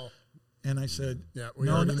 Oh. And I said, we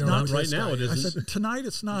 "No, already know not how right now. It I isn't." said, "Tonight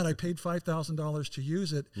it's not. I paid $5,000 to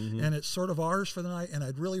use it, and it's sort of ours for the night. And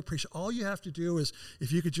I'd really appreciate. All you have to do is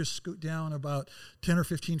if you could just scoot down about 10 or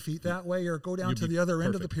 15 feet that way, or go down to the other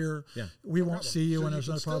end of the pier. Yeah. We won't see you, So and you there's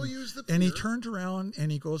can no still problem." use the And he pier? turned around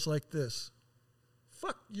and he goes like this,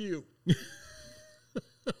 "Fuck you."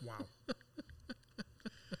 Wow.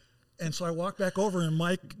 And so I walked back over, and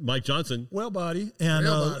Mike Johnson. Wellbody and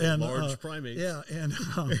Wellbody. and Large primates. Yeah, and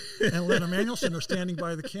Len Emanuelson are standing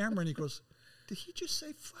by the camera, and he goes, "Did he just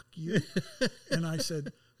say fuck you?" And I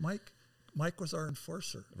said, Mike was our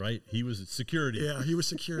enforcer. Right. He was security. Yeah, he was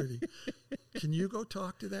security. "Can you go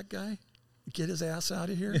talk to that guy? Get his ass out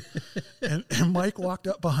of here." And Mike walked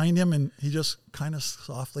up behind him, and he just kind of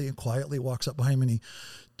softly and quietly walks up behind him, and he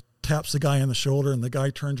taps the guy on the shoulder, and the guy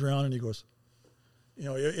turns around and he goes,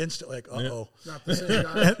 instantly like, uh-oh. Not the same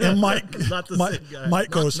guy. And Mike, Not the Mike, same guy. Mike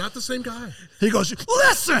goes, Not the same guy. he goes,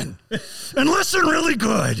 listen, and listen really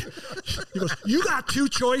good. He goes, you got two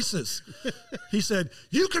choices. He said,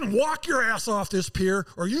 you can walk your ass off this pier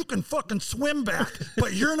or you can fucking swim back,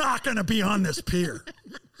 but you're not going to be on this pier.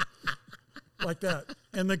 Like that.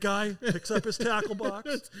 And the guy picks up his tackle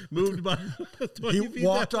box. Moved by 20 He feet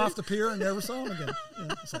walked that way. off the pier and never saw him again.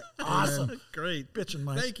 It's like, awesome. Great. Bitchin'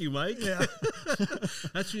 Mike. Thank you, Mike. Yeah.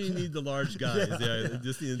 That's when you need the large guys. Yeah.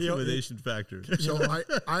 Just the intimidation factor. So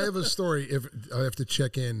I have a story. If I have to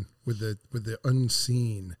check in with the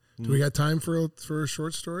unseen. Do we got time for a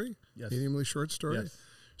short story? Yes. Mediumly short story. Yes.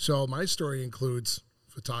 So my story includes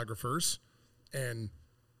photographers and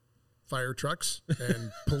fire trucks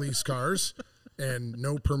and police cars and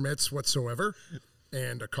no permits whatsoever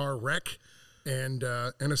and a car wreck and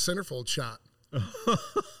a centerfold shot.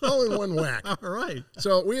 All in one whack. All right.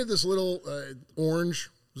 So we had this little orange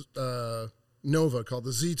Nova called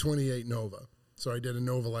the Z28 Nova. So I did a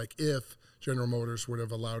Nova like if General Motors would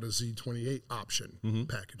have allowed a Z28 option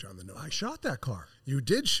package on the Nova. I shot that car. You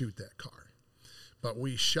did shoot that car, but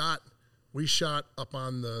we shot up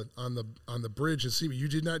on the bridge and see. You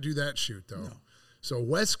did not do that shoot though. No. So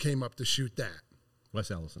Wes came up to shoot that. Wes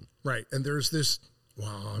Allison. Right, and there's this.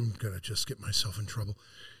 Wow, I'm gonna just get myself in trouble.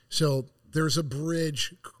 So there's a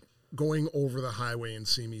bridge going over the highway in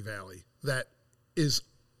Simi Valley that is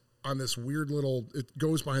on this weird little. It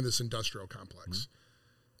goes behind this industrial complex,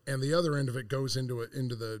 and the other end of it goes into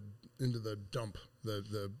the dump,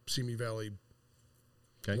 the Simi Valley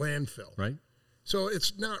landfill. Right. So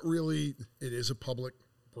it's not really. It is a public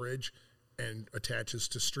bridge and attaches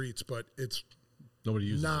to streets, but it's Nobody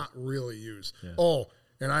uses not really used. Yeah. Oh,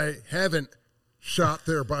 and I haven't shot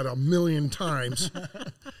there about 1 million times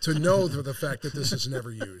to know the fact that this is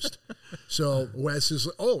never used. So Wes is,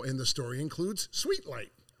 and the story includes Sweet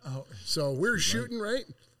Light. Oh, so we're shooting, right?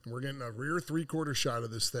 We're getting a rear 3/4 shot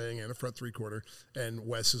of this thing and a front 3/4. And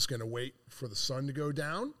Wes is going to wait for the sun to go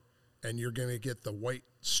down. And you're going to get the white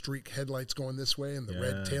streak headlights going this way and the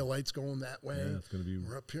red tail lights going that way. Yeah, it's going to be.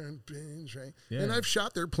 We're up here in Binge, right? Yeah. And I've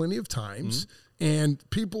shot there plenty of times. And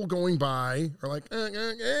people going by are like,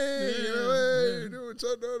 hey, you're doing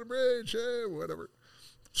something on the bridge, hey, whatever.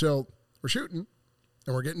 So we're shooting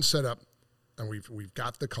and we're getting set up. And we've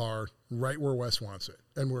got the car right where Wes wants it.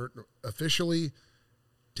 And we're officially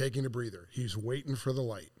taking a breather. He's waiting for the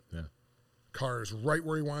light. Yeah. Car is right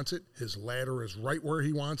where he wants it. His ladder is right where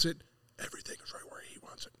he wants it. Everything is right where he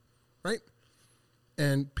wants it, right?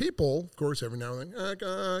 And people, of course, every now and then,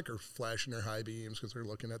 are flashing their high beams because they're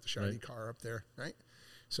looking at the shiny car up there, right?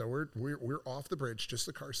 So we're off the bridge, just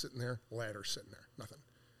the car sitting there, ladder sitting there, nothing.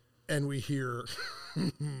 And we hear,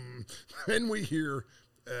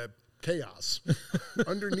 chaos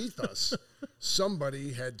underneath us.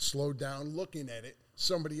 Somebody had slowed down looking at it.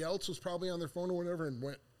 Somebody else was probably on their phone or whatever and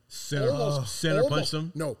went. Center punched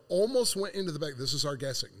them? No, almost went into the back. This is our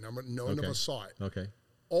guessing. None of us saw it. Okay.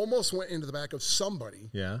 Almost went into the back of somebody.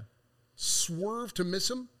 Yeah. Swerved to miss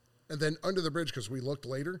him, and then under the bridge, because we looked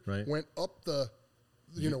later, went up the,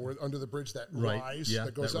 where under the bridge, that rise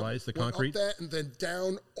that goes up. Rise, the went concrete. Up that, and then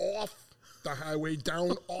down off the highway,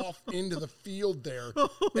 down off into the field there.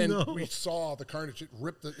 We saw the carnage. It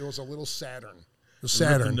ripped it was a little Saturn. The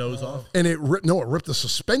Saturn. Ripped the nose off? And it ripped the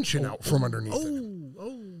suspension out from underneath it.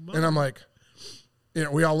 And I'm like,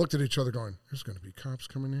 we all looked at each other going, there's going to be cops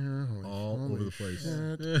coming here. All over the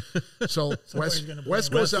place. So Wes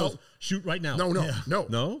goes out. Shoot right now.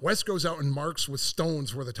 No. Wes goes out and marks with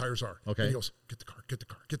stones where the tires are. Okay. And he goes, get the car.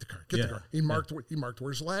 The car. He marked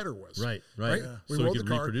where his ladder was. Right. Yeah. We so rolled he could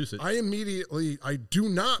the car. reproduce it. I do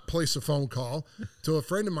not place a phone call to a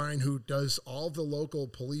friend of mine who does all the local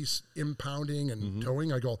police impounding and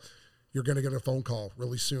towing. I go, you're going to get a phone call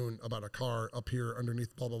really soon about a car up here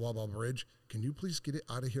underneath blah, blah, blah, blah bridge. Can you please get it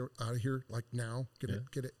out of here, like now? Get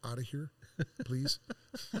it out of here, please,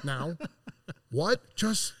 now. What?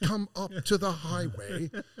 Just come up to the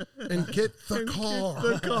highway and get the car.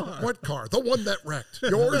 What car? The one that wrecked.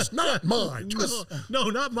 Yours, not mine. No,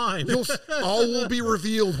 not mine. All will be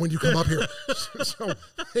revealed when you come up here. So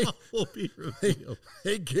they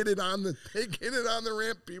get it on the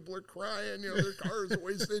ramp. People are crying. Their car is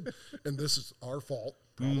wasted, and this is our fault.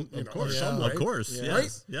 Of course,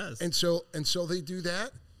 right? Yes. And so they do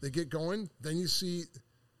that. They get going. Then you see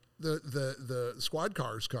the squad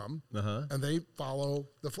cars come, and they follow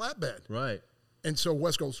the flatbed. Right. And so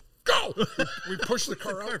Wes goes, go! We push the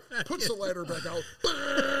car out, puts the ladder back out,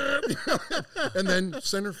 and then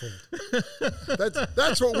centerfold.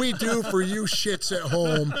 That's what we do for you shits at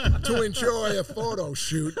home to enjoy a photo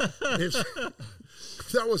shoot.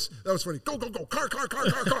 That was funny. Go, car.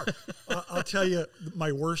 I'll tell you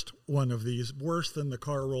my worst one of these, worse than the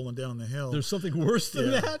car rolling down the hill. There's something worse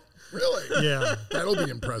than that? Really? Yeah. That'll be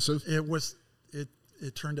impressive.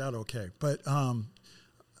 It turned out okay. But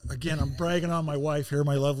again, I'm bragging on my wife here,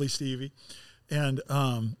 my lovely Stevie. And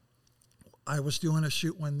I was doing a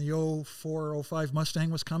shoot when the 04, 05 Mustang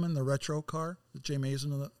was coming, the retro car that Jay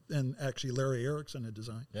Mason and actually Larry Erickson had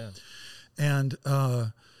designed. Yeah. And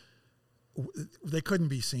they couldn't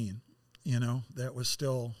be seen. You know, that was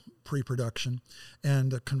still pre-production.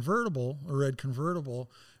 And the convertible, a red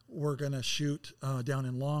convertible, we're going to shoot down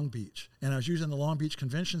in Long Beach. And I was using the Long Beach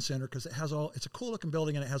Convention Center because it's a cool looking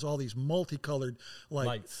building and it has all these multicolored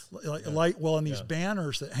lights. And these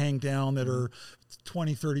banners that hang down that are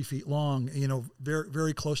 20, 30 feet long, you know, very,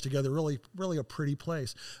 very close together. Really, really a pretty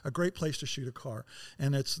place, a great place to shoot a car.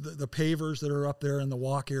 And it's the pavers that are up there in the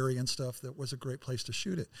walk area and stuff. That was a great place to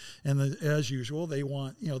shoot it. And as usual, they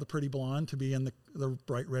want, you know, the pretty blonde to be in the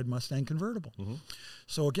bright red Mustang convertible. Mm-hmm.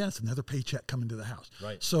 So again, it's another paycheck coming to the house.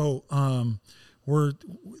 Right. So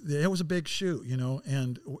it was a big shoot, you know,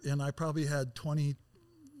 and I probably had 20,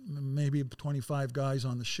 maybe 25 guys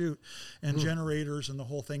on the shoot and generators and the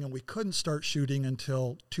whole thing. And we couldn't start shooting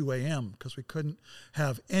until 2 a.m. because we couldn't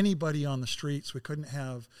have anybody on the streets. We couldn't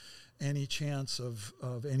have any chance of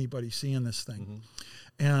anybody seeing this thing. Mm-hmm.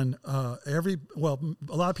 And a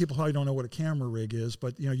lot of people probably don't know what a camera rig is,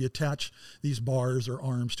 but you know, you attach these bars or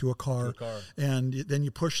arms to a car. And then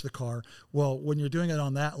you push the car. Well, when you're doing it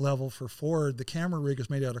on that level for Ford, the camera rig is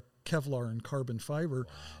made out of Kevlar and carbon fiber,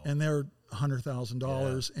 and they're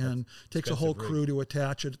 $100,000 and takes a whole crew to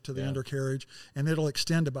attach it to the undercarriage, and it'll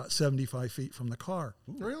extend about 75 feet from the car.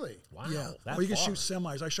 Really? Wow. Yeah. Well, you can shoot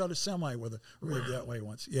semis. I shot a semi with a rig that way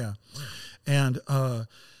once. Yeah. Wow. And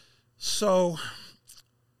so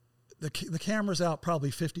the camera's out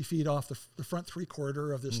probably 50 feet off the front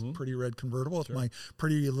 3/4 of this pretty red convertible with my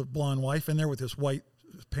pretty blonde wife in there with this white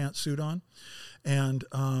pantsuit on. And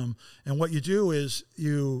what you do is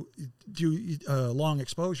you do long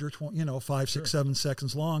exposure, 5, 6, 7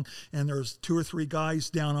 seconds long, and there's 2 or 3 guys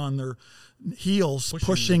down on their heels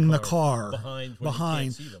pushing the car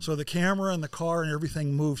behind. So the camera and the car and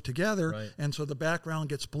everything move together, and so the background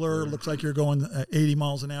gets blurred. Looks like you're going 80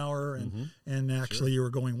 miles an hour, and actually you were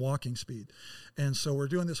going walking speed. And so we're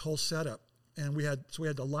doing this whole setup. And we had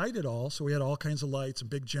to light it all. So we had all kinds of lights and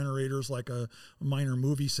big generators, like a minor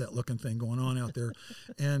movie set looking thing going on out there.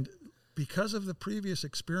 And because of the previous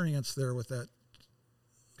experience there with that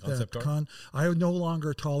I no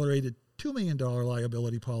longer tolerated $2 million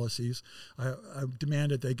liability policies. I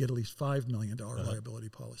demanded they get at least $5 million liability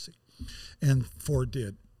policy. And Ford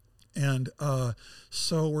did. And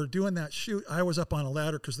so we're doing that shoot. I was up on a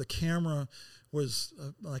ladder because the camera was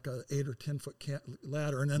like a 8 or 10 foot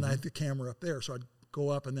ladder, and then I had the camera up there, so I'd go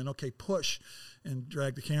up and then push and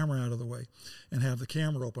drag the camera out of the way, and have the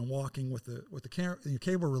camera open, walking with the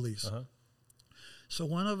cable release. So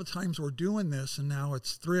one of the times we're doing this, and now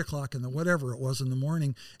it's 3 o'clock in whatever it was in the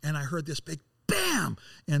morning, and I heard this big bam,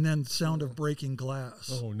 and then sound of breaking glass.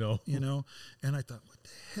 Oh no! You know, and I thought, what the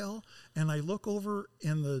hell? And I look over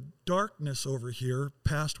in the darkness over here,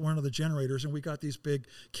 past one of the generators, and we got these big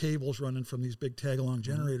cables running from these big tag-along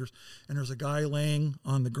generators, and there's a guy laying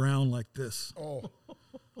on the ground like this. Oh.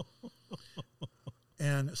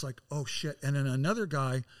 And it's like, oh shit! And then another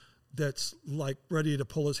guy that's like ready to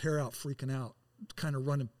pull his hair out, freaking out, kind of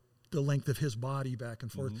running the length of his body back and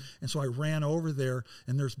forth. And so I ran over there,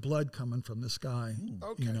 and there's blood coming from this guy.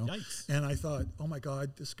 Okay. You know? Yikes. And I thought, oh my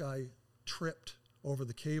God, this guy tripped over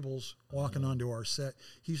the cables walking onto our set.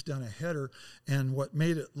 He's done a header. And what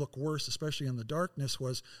made it look worse, especially in the darkness,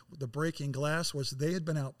 was the breaking glass was they had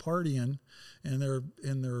been out partying, and they're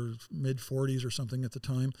in their mid 40s or something at the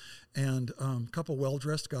time, and a couple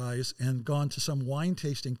well-dressed guys, and gone to some wine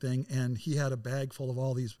tasting thing, and he had a bag full of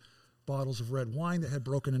all these bottles of red wine that had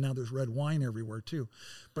broken, and now there's red wine everywhere too.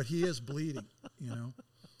 But he is bleeding, you know.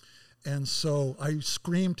 And so I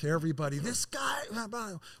screamed to everybody, this guy,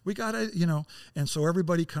 we got to, you know. And so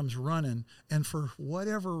everybody comes running. And for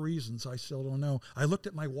whatever reasons, I still don't know, I looked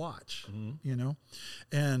at my watch, you know,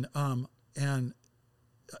 and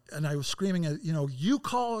I was screaming at, you know, you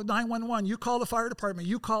call 911, you call the fire department,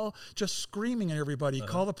 you call, just screaming at everybody,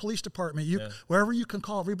 call the police department, wherever you can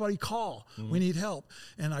call, everybody call, we need help.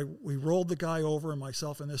 And we rolled the guy over, and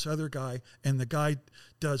myself and this other guy, and the guy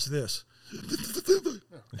does this.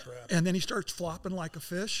 And then he starts flopping like a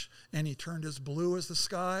fish, and he turned as blue as the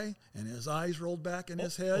sky, and his eyes rolled back in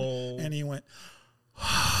his head, and he went,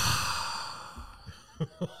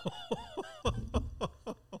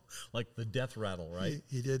 like the death rattle, right?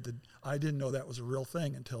 He did. I didn't know that was a real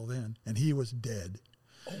thing until then, and he was dead.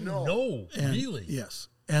 No, And, really? Yes.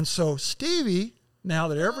 And so Stevie, now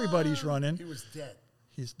that everybody's running, He was dead.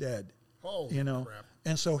 he's dead. Holy you know, crap.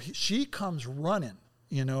 and so she comes running,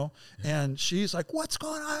 you know, and she's like, "What's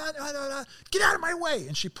going on? Get out of my way!"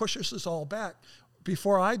 And she pushes us all back.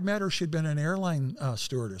 Before I'd met her, she'd been an airline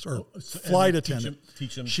stewardess or flight attendant.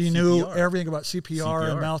 Teach 'em she knew CPR. everything about CPR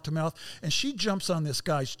and CPR. mouth to mouth, and she jumps on this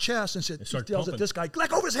guy's chest and starts yells pumping. at this guy,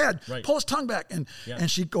 "Let go of his head! Right. Pull his tongue back!" And Yeah.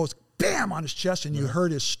 and she goes bam on his chest, and you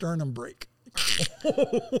heard his sternum break.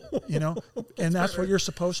 You know, and that's what you're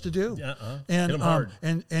supposed to do. Yeah, and hit him hard.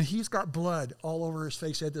 and he's got blood all over his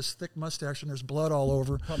face. He had this thick mustache, and there's blood all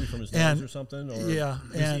over. Probably from his And- nose or something. Or yeah,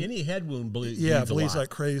 because and- any head wound bleeds. bleeds a lot. like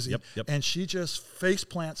crazy. Yep. And she just face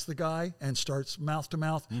plants the guy and starts mouth to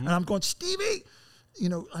mouth. Mm-hmm. And I'm going, "Stevie," you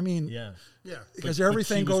know, I mean, Yeah. Yeah. because But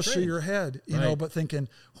everything she was goes through trained. your head, you know, Right. but thinking,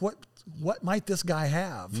 what might this guy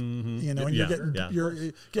have? You know, and Yeah, you're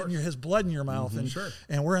yeah. getting his blood in your mouth, and Sure.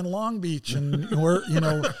 and we're in Long Beach, and we're, you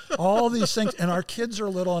know, all these things, and our kids are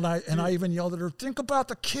little, and I even yelled at her, "Think about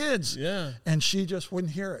the kids," Yeah. and she just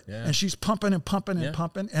wouldn't hear it, Yeah. and she's pumping and pumping and Yeah.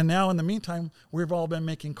 pumping, and now in the meantime, we've all been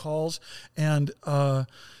making calls, and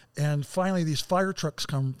finally these fire trucks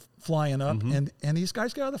come flying up, Mm-hmm. and these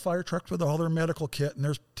guys get out of the fire trucks with all their medical kit, and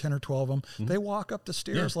there's 10 or 12 of them. They walk up the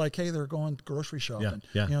stairs like, "Hey, they're going grocery shopping."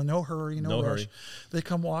 Mm-hmm. Yeah. You know, no hurry, no No rush. hurry. They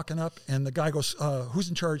come walking up, and the guy goes, "Who's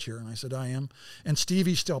in charge here?" And I said, "I am." And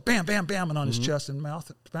Stevie's still bam, bam, bamming on his Mm-hmm. chest and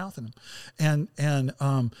mouthing him. And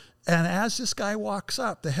as this guy walks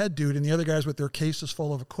up, the head dude and the other guys with their cases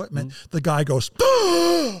full of equipment, Mm-hmm. the guy goes,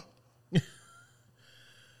 "Ah!"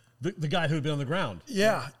 The guy who had been on the ground.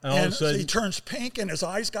 Yeah, And all of a and sudden- he turns pink, and his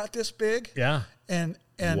eyes got this big. Yeah. and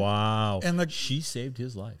Wow. and she saved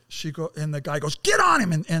his life. the guy goes, "Get on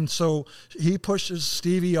him!" And so he pushes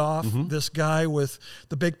Stevie off. Mm-hmm. This guy with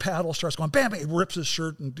the big paddle starts going bam, bam. He rips his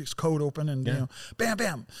shirt and his coat open, and you know, bam,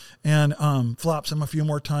 bam, and flops him a few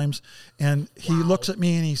more times. And he looks at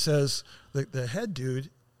me and he says, the head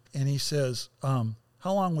dude, and he says, "How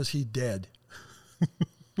long was he dead?"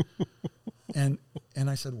 And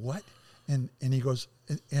I said, "What?" And he goes,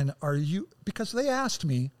 "And are you?" Because they asked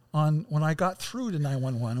me when I got through to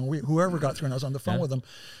 911, or whoever got through, and I was on the phone with them,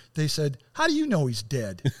 they said, "How do you know he's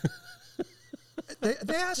dead?" They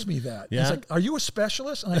asked me that. Yeah. He's like, "Are you a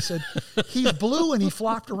specialist?" And I said, "He's blue and he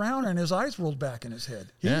flopped around and his eyes rolled back in his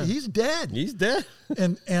head. He's dead." He's dead.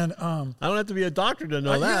 And I don't have to be a doctor to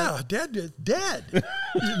know that. yeah, dead.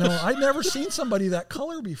 You know, I'd never seen somebody that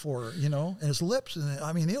color before. You know, and his lips, and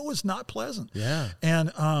I mean, it was not pleasant. Yeah.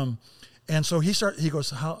 And so he goes,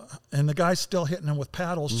 "How?" And the guy's still hitting him with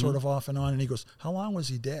paddles, sort of off and on. And he goes, "How long was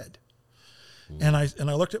he dead?" And I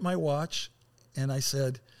looked at my watch, and I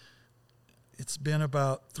said, "It's been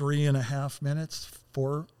about 3.5 minutes.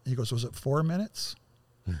 4." He goes, "Was it 4 minutes?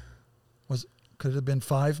 Could it have been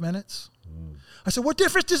 5 minutes?" I said, "What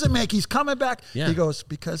difference does it make? He's coming back." Yeah. He goes,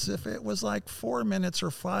 "Because if it was like 4 minutes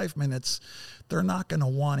or 5 minutes, they're not going to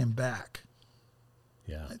want him back."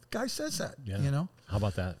 Yeah. The guy says that, Yeah. you know. How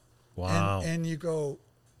about that? Wow. And you go,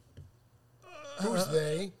 Who's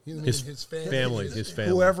they? You mean his family. His family.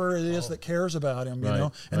 whoever it is that cares about him, you Right,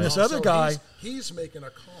 know. And right. this other So guy, he's making a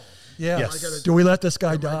call. yeah. Yes. Do we let this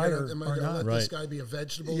guy Am I die gonna- am I or going to not? let Right. this guy be a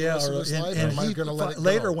vegetable Yeah, the rest of his life? Or am I he, going to let it go?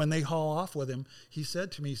 later when they haul off with him, he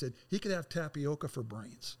said to me, he said he could have tapioca for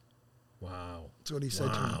brains. Wow. That's what he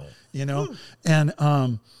said to me. Wow. You know, and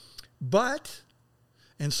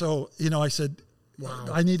so you know, I said,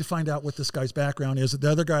 I need to find out what this guy's background is.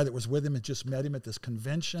 The other guy that was with him had just met him at this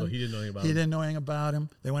convention. So he didn't know anything about He him. didn't know anything about him.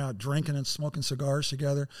 They went out drinking and smoking cigars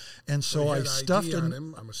together, and so He I had stuffed ID on him.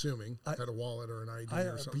 him, I'm assuming. Had a wallet or an ID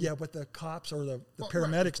or something. Yeah, but the cops or the Well, right,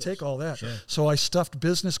 paramedics of take course. all that. So I stuffed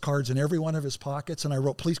business cards in every one of his pockets, and I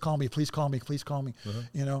wrote, "Please call me, please call me, please call me."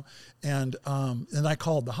 You know, and I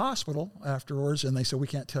called the hospital afterwards, and they said, "We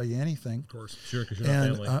can't tell you anything." Of course. Sure, because you're not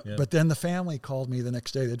And family. Yeah. but then the family called me the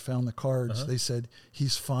next day. They'd found the cards. They said,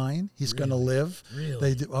 "He's fine. He's going to live."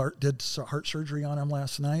 Really? They did heart surgery on him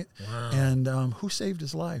last night. Wow. And who saved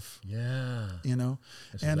his life? Yeah. You know,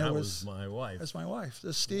 So and that it was my wife. that's my wife.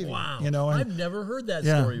 That's Stevie. Wow. You know, and I've never heard that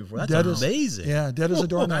yeah, story before. That's dead as- amazing. Yeah, dead as a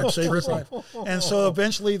doorknob, saved his life. And so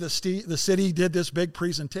eventually the city did this big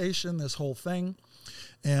presentation, this whole thing,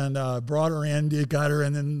 and brought her in, got her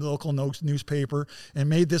in the local newspaper, and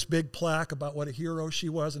made this big plaque about what a hero she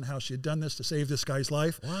was and how she had done this to save this guy's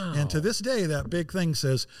life. Wow. And to this day, that big thing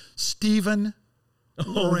says, "Stephen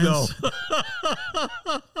Lawrence.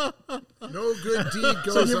 No good deed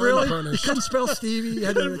So goes you really, you unpunished. couldn't spell Stevie. You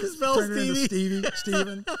had to spell turn it into Stevie.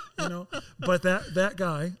 Steven, you know. But that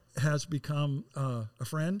guy has become a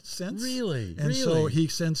friend since. Really? And so Really? he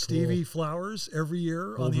sends Stevie flowers every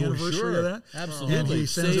year on the well, anniversary sure. of that. Absolutely. And he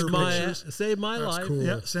sends her pictures. Saved my life. cool.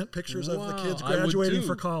 Yeah, sent pictures of the kids I would graduating too.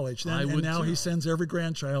 for college. I And would now too. he sends every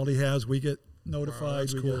grandchild he has. We get notified.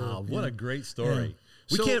 that's we cool. get, Wow, what a great story. Yeah.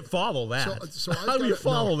 We So- can't follow that. So I've How do you got-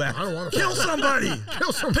 follow no, that? I don't want to Kill somebody!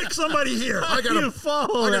 Pick somebody here. I got you a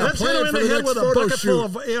follow I got that. a plan Hit him in for the the head next with a photo bucket shoot. full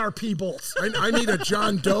of ARP bolts. I need a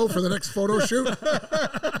John Doe for the next photo shoot.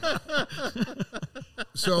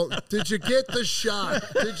 So, did you get the shot?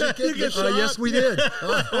 Did you get the shot? Yes, we did.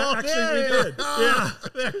 Actually, we did. Ah.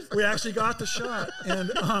 Yeah, we actually got the shot.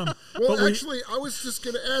 And Well, but we, actually, I was just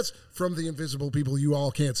going to ask from the invisible people you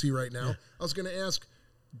all can't see right now. I was going to ask,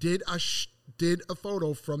 did a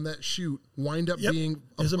photo from that shoot wind up yep, being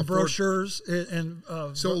is in Ford- brochures and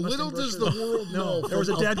So Mustang little does the brochures. world know. There was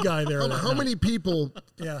a dead guy there. that How night. many people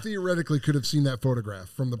Yeah. theoretically could have seen that photograph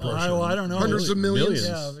from the brochure? I don't know. Hundreds of millions.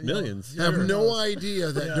 Yeah, you know, Millions. Have Sure. no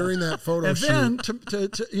idea that during that photo And shoot. then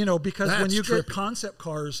to you know, because when That's you trippy. get concept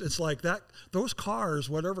cars, it's like that. Those cars,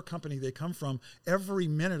 whatever company they come from, every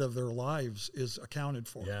minute of their lives is accounted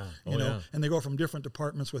for. Yeah. You Oh, know, yeah. and they go from different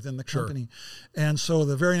departments within the company. And so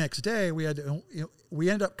the very next day, we had to, we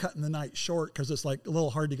ended up cutting the night short because it's like a little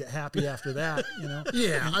hard to get happy after that. You know.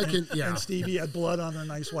 Yeah, And- I can- and- yeah. And Stevie had blood on their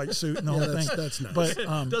nice white suit and the whole that's- thing. that's nice.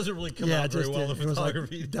 But Doesn't really come yeah, out very just well in it was like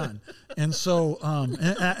photography. done. And so,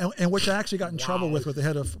 and which I actually got in trouble with the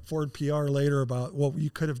head of Ford PR later about, well, you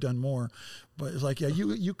could have done more. But it's like, yeah,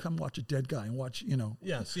 you come watch a dead guy and watch, you know.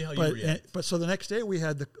 Yeah, see how you but, react. But so the next day we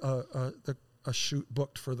had a shoot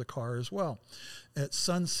booked for the car as well at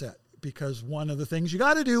sunset. Because one of the things you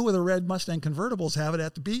got to do with a red Mustang convertible is have it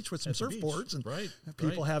at the beach with some At the beach. surfboards and Right,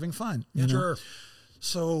 people right. having fun. You know? Sure.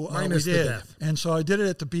 So we Minus the did, death. and so I did it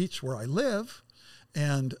at the beach where I live,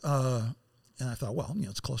 and I thought, well, you know,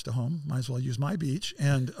 it's close to home, might as well use my beach,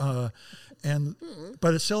 and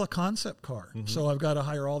but it's still a concept car, so I've got to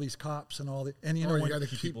hire all these cops and all the, and you know, you when- got to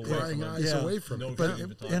keep people away prying from it. eyes Yeah. away from No it. but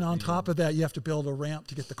shooting and on photography. top of that, you have to build a ramp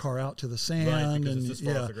to get the car out to the sand, because and it's this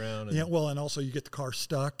far off the ground and- yeah, well, and also you get the car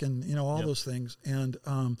stuck, and you know all those things,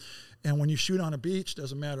 and when you shoot on a beach,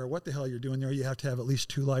 doesn't matter what the hell you're doing there, you have to have at least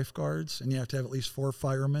 2 lifeguards, and you have to have at least 4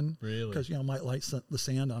 firemen, Really? because you know might light the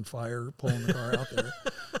sand on fire pulling the car out there,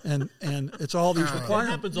 and it's all these requirements.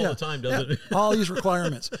 happens all the time, doesn't it? All these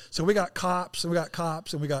requirements. So we got cops, and we got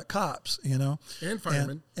cops, and we got cops, you know, And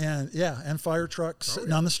firemen. and fire trucks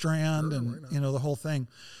sitting on the strand, and you know the whole thing.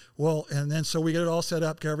 Well, and then so we get it all set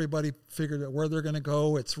up. Everybody figured out where they're going to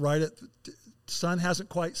go. It's right at sun hasn't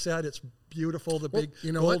quite set. It's beautiful. The Well, big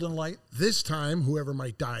you know what? golden light. This time, whoever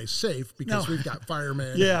might die is safe because No. we've got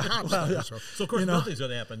firemen. Yeah, and cops well, there, yeah. so- So of course you know, nothing's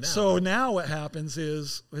going to happen now. So now what happens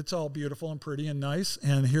is it's all beautiful and pretty and nice,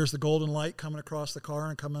 and here's the golden light coming across the car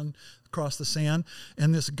and coming across the sand,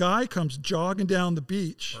 and this guy comes jogging down the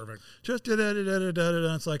beach. Perfect. Just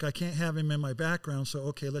da-da-da-da-da-da. It's like I can't have him in my background, so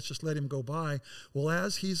okay, let's just let him go by. Well,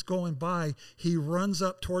 as he's going by, he runs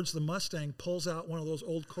up towards the Mustang, pulls out one of those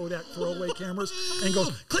old Kodak throwaway cameras, and goes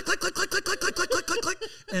click, click, click, click, click, click, click, click, click, click, click,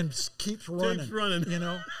 and just keeps running. running. You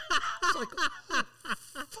know, it's like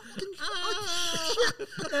fucking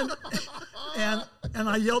and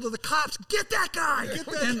I yelled to the cops, "Get that guy!"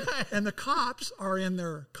 And the cops are in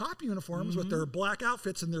their cop uniforms with their black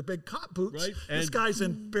outfits and their big cop boots. Right. This And- guy's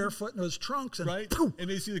in barefoot in his trunks, and Right. poof, And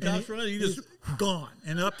they see the and cops running, he just- he's gone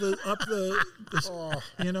and up the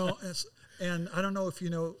you know. And I don't know if you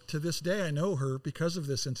know, to this day I know her because of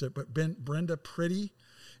this incident, but Brenda Pretty.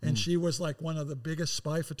 And she was like one of the biggest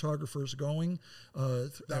spy photographers going.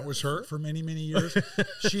 That was her? For many, many years.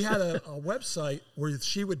 She had a website where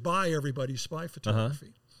she would buy everybody's spy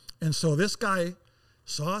photography. And so this guy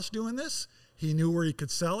saw us doing this. He knew where he could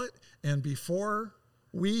sell it. And before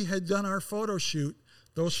we had done our photo shoot,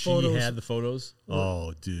 those she photos. had the photos.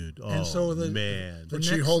 Oh, dude. Oh, And so man. the Would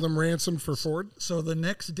she next- hold him ransom for Ford? So the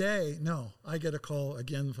next day, no, I get a call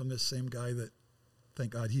again from this same guy that,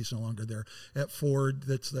 thank God he's no longer there, at Ford.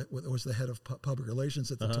 That was the head of public relations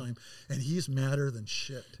at the time, and he's madder than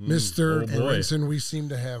shit. Mr. oh boy. Aronson, we seem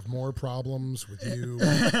to have more problems with you.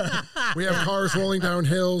 We have cars rolling down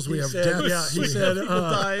hills. We have deaths. Yeah, he we said,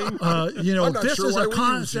 have- you know, I'm not this sure is why a we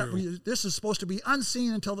concept. use you. This is supposed to be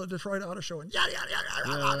unseen until the Detroit Auto Show, and yada yada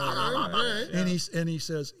yada. And he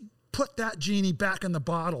says, put that genie back in the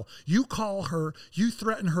bottle. You call her, you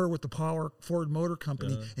threaten her with the Power Ford Motor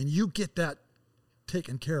Company, and you get that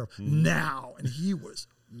taken care of now. And he was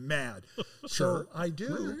mad. So I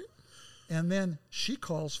do. And then she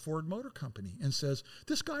calls Ford Motor Company and says,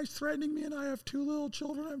 "This guy's threatening me, and I have 2 little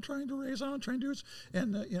children I'm trying to raise. I'm trying to do this."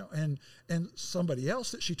 And and somebody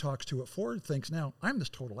else that she talks to at Ford thinks, now I'm this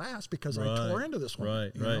total ass because I tore into this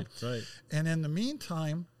one. Right. And in the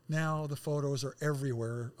meantime, now the photos are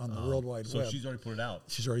everywhere on the World Wide Web. So she's already put it out.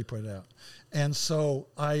 She's already put it out. And so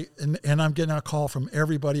I'm getting a call from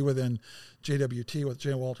everybody within JWT, with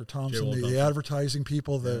J. Walter Thompson, the advertising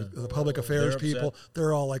people, the public affairs people.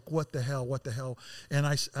 They're all like, what the hell? And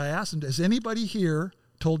I asked them, has anybody here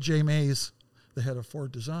told Jay Mays, the head of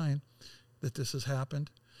Ford Design, that this has happened?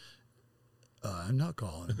 I'm not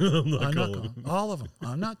calling him. I'm not calling all of them.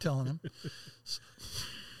 I'm not telling him.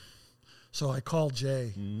 So I called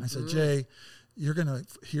Jay. I said, Jay, you're going to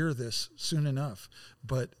hear this soon enough,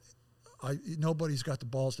 but nobody's got the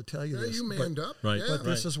balls to tell you this. You manned up. Right. But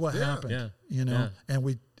this is what happened, and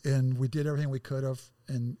we did everything we could have,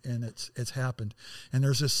 and it's happened. And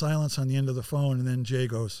there's this silence on the end of the phone, and then Jay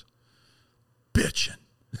goes, "Bitchin',"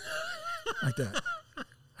 like that.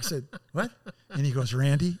 I said, "What?" And he goes,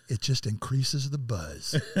 "Randy, it just increases the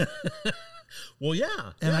buzz." Well,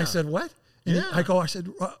 yeah. And I said, "What?" And I said,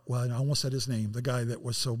 well, I almost said his name, the guy that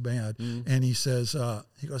was so bad. And he says,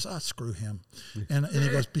 screw him. And he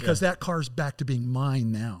goes, because that car's back to being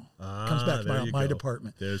mine now. Comes back to my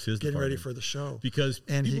department. There's his getting department. Ready for the show. Because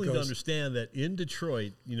and people need to understand that in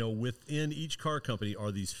Detroit, within each car company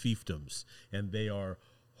are these fiefdoms, and they are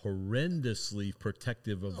horrendously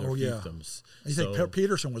protective of their fiefdoms. You think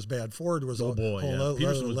Peterson was bad? Ford was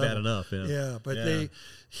Peterson was bad enough. But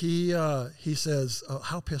he says,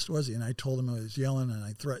 how pissed was he? And I told him I was yelling, and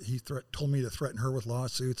he told me to threaten her with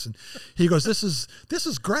lawsuits. And he goes, "This is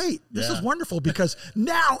great. This is wonderful because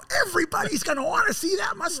now everybody's going to want to see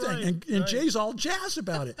that Mustang." And Jay's all jazzed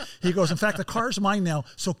about it. He goes, "In fact, the car's mine now,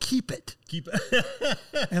 so keep it."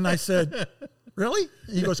 And I said, "Really?"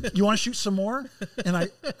 And he goes, "You want to shoot some more?" And I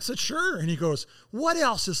said, "Sure." And he goes, "What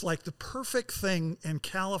else is like the perfect thing in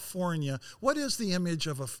California? What is the image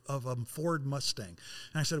of a Ford Mustang?"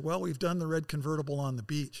 And I said, "Well, we've done the red convertible on the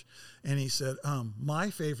beach." And he said, "My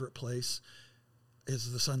favorite place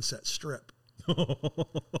is the Sunset Strip."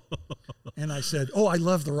 And I said, "Oh, I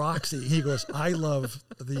love the Roxy." He goes, "I love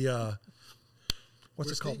the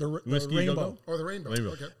what's Whiskey? it called? The Whiskey Rainbow." Or the Rainbow.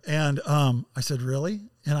 Okay. And I said, "Really?"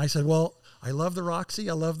 And I said, "Well, I love the Roxy,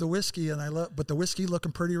 I love the whiskey, but the whiskey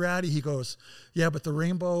looking pretty ratty." He goes, "Yeah, but the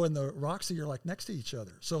Rainbow and the Roxy are like next to each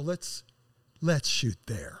other. So let's shoot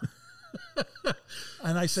there."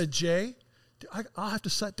 And I said, "Jay, I'll have to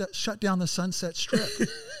shut down the Sunset Strip."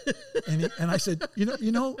 And I said,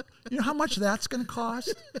 you know how much that's going to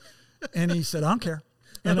cost?" And he said, "I don't care."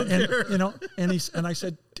 And I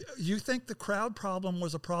said, "You think the crowd problem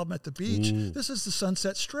was a problem at the beach? Ooh. This is the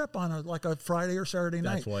Sunset Strip on a Friday or Saturday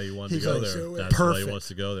night." That's why you wanted to go there. That's perfect. why he wants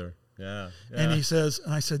to go there. Yeah. And he says,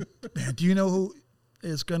 and I said, "Man, do you know who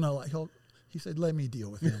is gonna like?" He said, "Let me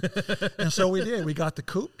deal with him." And so we did. We got the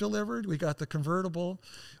coupe delivered. We got the convertible.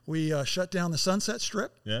 We shut down the Sunset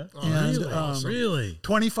Strip. Yeah. And, really? Awesome. Really?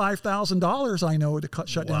 $25,000 I know to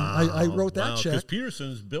shut down. I wrote that check. Because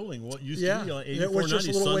Peterson's building what used to be on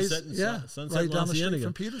 8490 Sunset right down the street Cienega.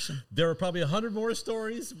 from Peterson. There are probably 100 more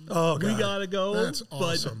stories. Oh, God. We got to go. That's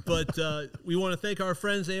awesome. But we want to thank our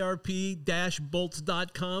friends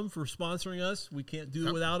ARP-bolts.com for sponsoring us. We can't do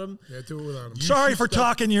it without them. Yeah, do it without them. Sorry for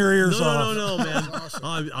talking your ears off. No, man.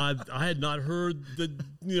 Awesome. I had not heard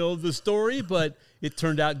the story, but it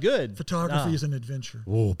turned out good. Photography is an adventure.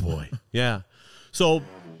 Oh, boy. Yeah. So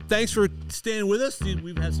thanks for staying with us.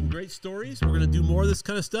 We've had some great stories. We're going to do more of this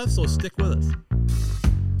kind of stuff, so stick with us.